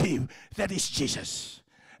ever receive, that is Jesus.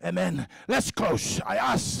 Amen. Let's close. I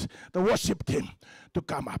ask the worship team to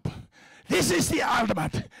come up. This is the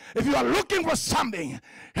ultimate. If you are looking for something,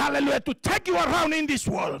 hallelujah, to take you around in this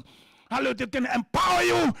world, hallelujah, can empower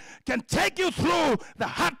you, can take you through the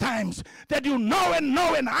hard times, that you know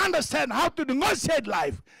and understand how to negotiate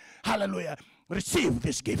life. Hallelujah. Receive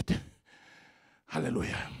this gift.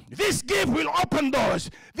 Hallelujah. This gift will open doors.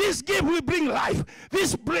 This gift will bring life.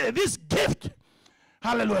 This gift,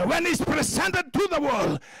 hallelujah, when it's presented to the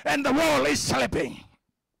world and the world is sleeping.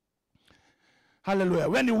 Hallelujah.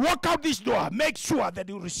 When you walk out this door, make sure that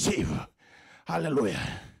you receive. Hallelujah.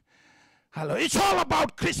 Hallelujah. It's all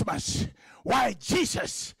about Christmas. Why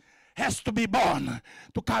Jesus has to be born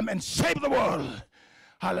to come and save the world.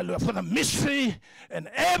 Hallelujah. For the mystery and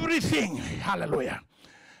everything. Hallelujah.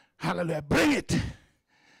 Hallelujah. Bring it.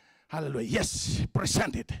 Hallelujah. Yes.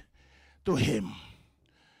 Present it to Him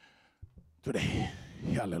today.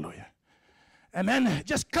 Hallelujah. Amen.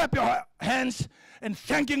 Just clap your hands and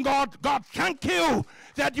thanking God. God, thank you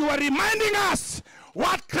that you are reminding us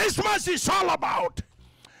what Christmas is all about.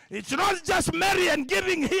 It's not just merry and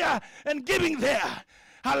giving here and giving there.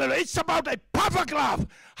 Hallelujah. It's about a perfect love.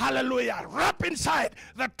 Hallelujah. Wrap inside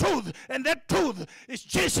the truth. And that truth is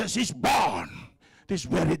Jesus is born this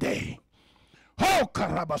very day. Oh,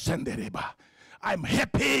 Karabasendereba. I'm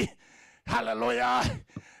happy, hallelujah,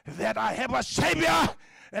 that I have a Savior.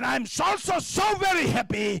 And I'm also so very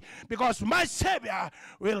happy because my Savior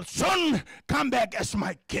will soon come back as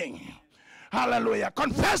my King. Hallelujah.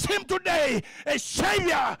 Confess him today as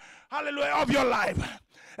Savior, hallelujah, of your life.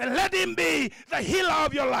 And let him be the healer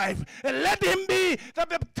of your life. And let him be the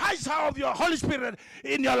baptizer of your Holy Spirit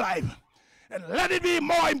in your life. And let it be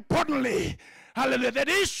more importantly, hallelujah, that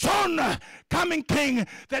he's soon coming King,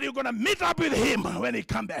 that you're going to meet up with him when he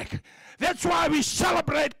come back. That's why we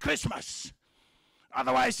celebrate Christmas.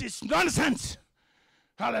 Otherwise, it's nonsense.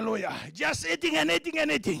 Hallelujah. Just eating and eating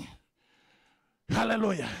and eating.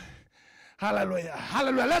 Hallelujah. Hallelujah.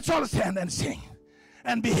 Hallelujah. Let's all stand and sing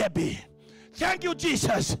and be happy. Thank you,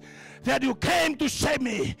 Jesus, that you came to save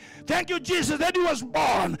me. Thank you, Jesus, that you was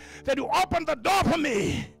born, that you opened the door for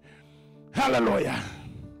me. Hallelujah.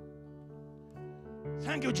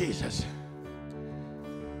 Thank you, Jesus.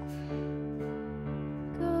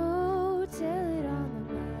 Go tell it on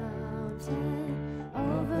the mountain,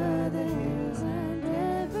 over the hills and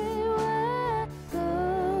everywhere.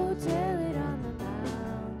 Go tell it on the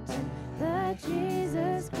mountain that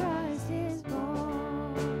Jesus Christ is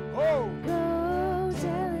born. Oh. Go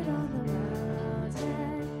tell it on the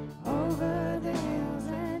mountain, over the hills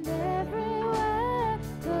and everywhere.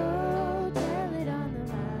 Go tell it on the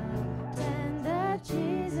mountain that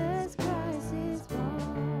Jesus Christ is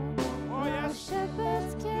born. Oh, yes.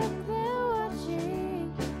 Shepherds kept their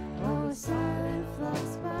watching over silent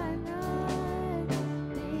flocks by night.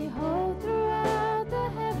 Behold, throughout the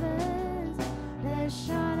heavens there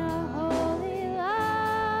shone a holy light.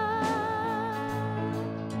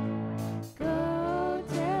 Go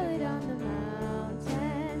tell it on the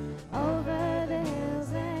mountain, over the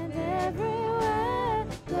hills and everywhere.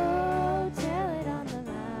 Go tell it on the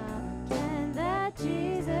mountain that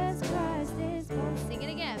Jesus Christ is born. Sing it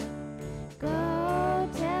again. Go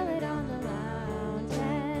tell it on the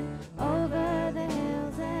mountain, over the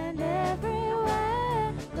hills and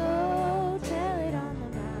everywhere. Go tell it on the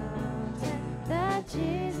mountain that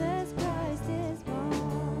Jesus Christ is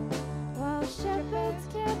born. While shepherds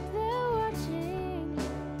kept their watching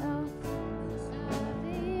of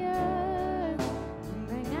the earth,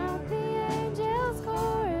 bring out the angels'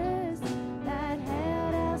 chorus that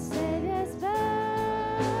hailed our Savior's birth.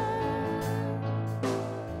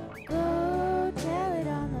 Go tell it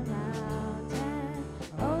on the mountain,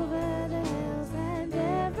 over the hills and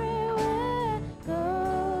everywhere.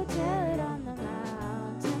 Go tell it on the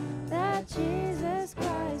mountain that Jesus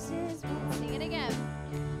Christ is born. Sing it again.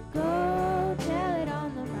 Go tell it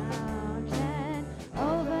on the mountain,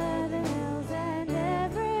 over the hills and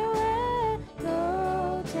everywhere.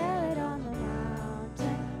 Go tell it on the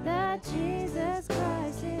mountain that Jesus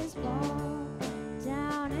Christ is born.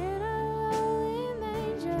 Down in a lowly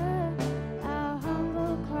manger, our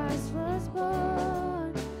humble Christ was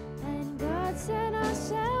born, and God sent our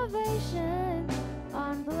salvation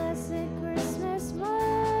on blessed Christmas morn.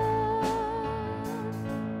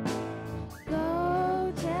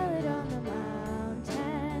 Go tell it on the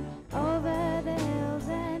mountain, over the hills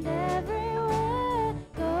and everywhere.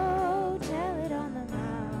 Go tell it on the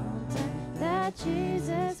mountain that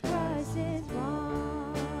Jesus Christ is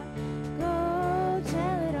born. Go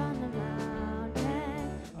tell it on the mountain,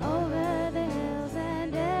 over the hills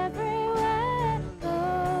and everywhere.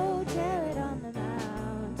 Go tell it on the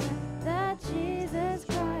mountain that Jesus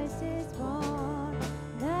Christ is born.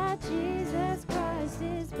 That Jesus Christ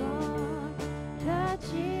is born. That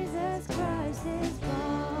Jesus Christ is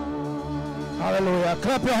born. Hallelujah.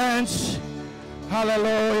 Clap your hands.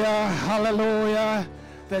 Hallelujah. Hallelujah.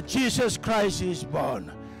 That Jesus Christ is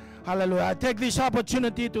born. Hallelujah. I take this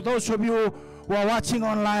opportunity to those of you who are watching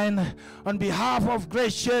online on behalf of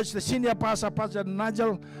Grace Church, the senior pastor, Pastor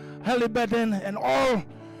Nigel Halliburton, and all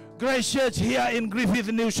Grace Church here in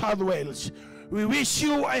Griffith, New South Wales. We wish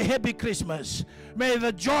you a happy Christmas. May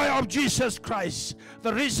the joy of Jesus Christ,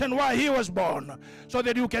 the reason why he was born, so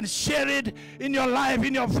that you can share it in your life,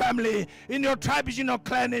 in your family, in your tribes, in your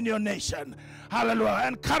clan, in your nation. Hallelujah. I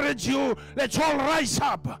encourage you, let's all rise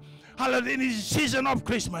up. Hallelujah. In this season of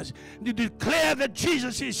Christmas, to declare that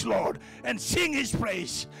Jesus is Lord and sing his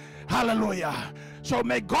praise. Hallelujah. So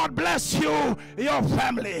may God bless you, your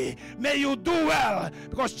family. May you do well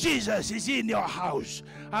because Jesus is in your house.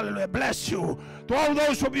 Hallelujah. Bless you. To all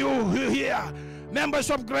those of you who are here, members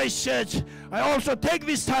of Grace Church, I also take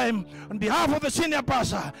this time on behalf of the senior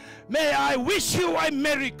pastor. May I wish you a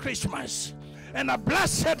Merry Christmas and a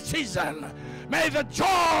blessed season. May the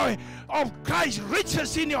joy of Christ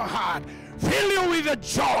riches in your heart, fill you with the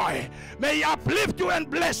joy. May He uplift you and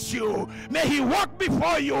bless you. May He walk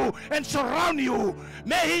before you and surround you.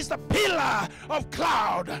 May He's the pillar of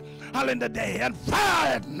cloud in the day and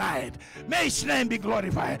fire at night. May His name be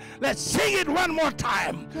glorified. Let's sing it one more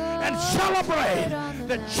time and celebrate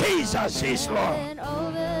that Jesus is Lord. And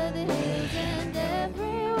over the hills and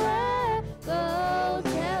everywhere, go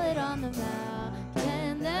tell it on the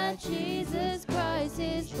mountain that Jesus Christ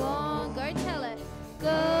is born. Go tell it.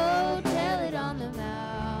 Go tell it on the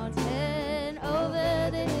mountain, over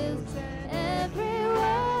the hills and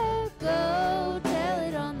everywhere. Go tell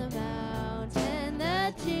it on the mountain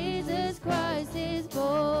that Jesus Christ is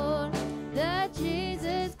born. That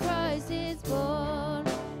Jesus Christ is born.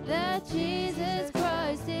 That Jesus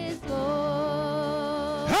Christ is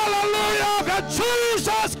born. Hallelujah! That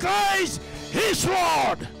Jesus Christ is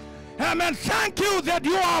Lord. Amen. Thank you that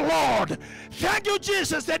you are Lord. Thank you,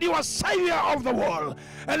 Jesus, that you are Savior of the world.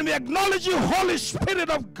 And we acknowledge you, Holy Spirit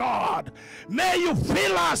of God. May you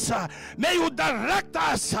fill us. May you direct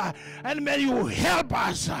us. And may you help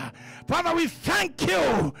us. Father, we thank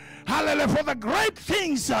you, hallelujah, for the great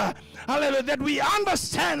things, hallelujah, that we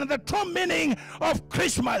understand the true meaning of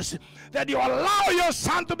Christmas. That you allow your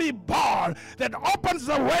Son to be born. That opens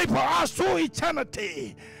the way for us to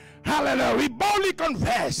eternity. Hallelujah. We boldly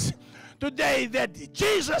confess today that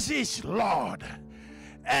Jesus is Lord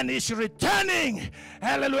and is returning,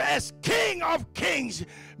 hallelujah, as King of Kings.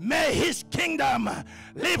 May His kingdom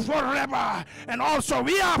live forever, and also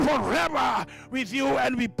we are forever with you,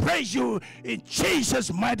 and we praise you in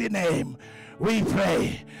Jesus' mighty name. We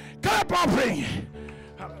pray. Clap offering.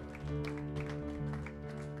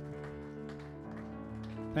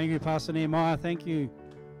 Thank you, Pastor Nehemiah. Thank you,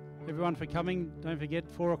 everyone, for coming. Don't forget,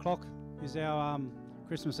 4 o'clock is our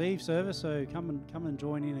Christmas Eve service, so come and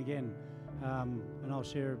join in again. And I'll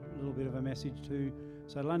share a little bit of a message too.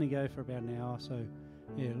 So it'll only go for about an hour. So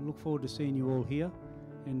yeah, look forward to seeing you all here,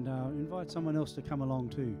 and invite someone else to come along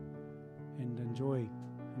too and enjoy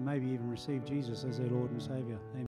and maybe even receive Jesus as their Lord and Saviour. Amen.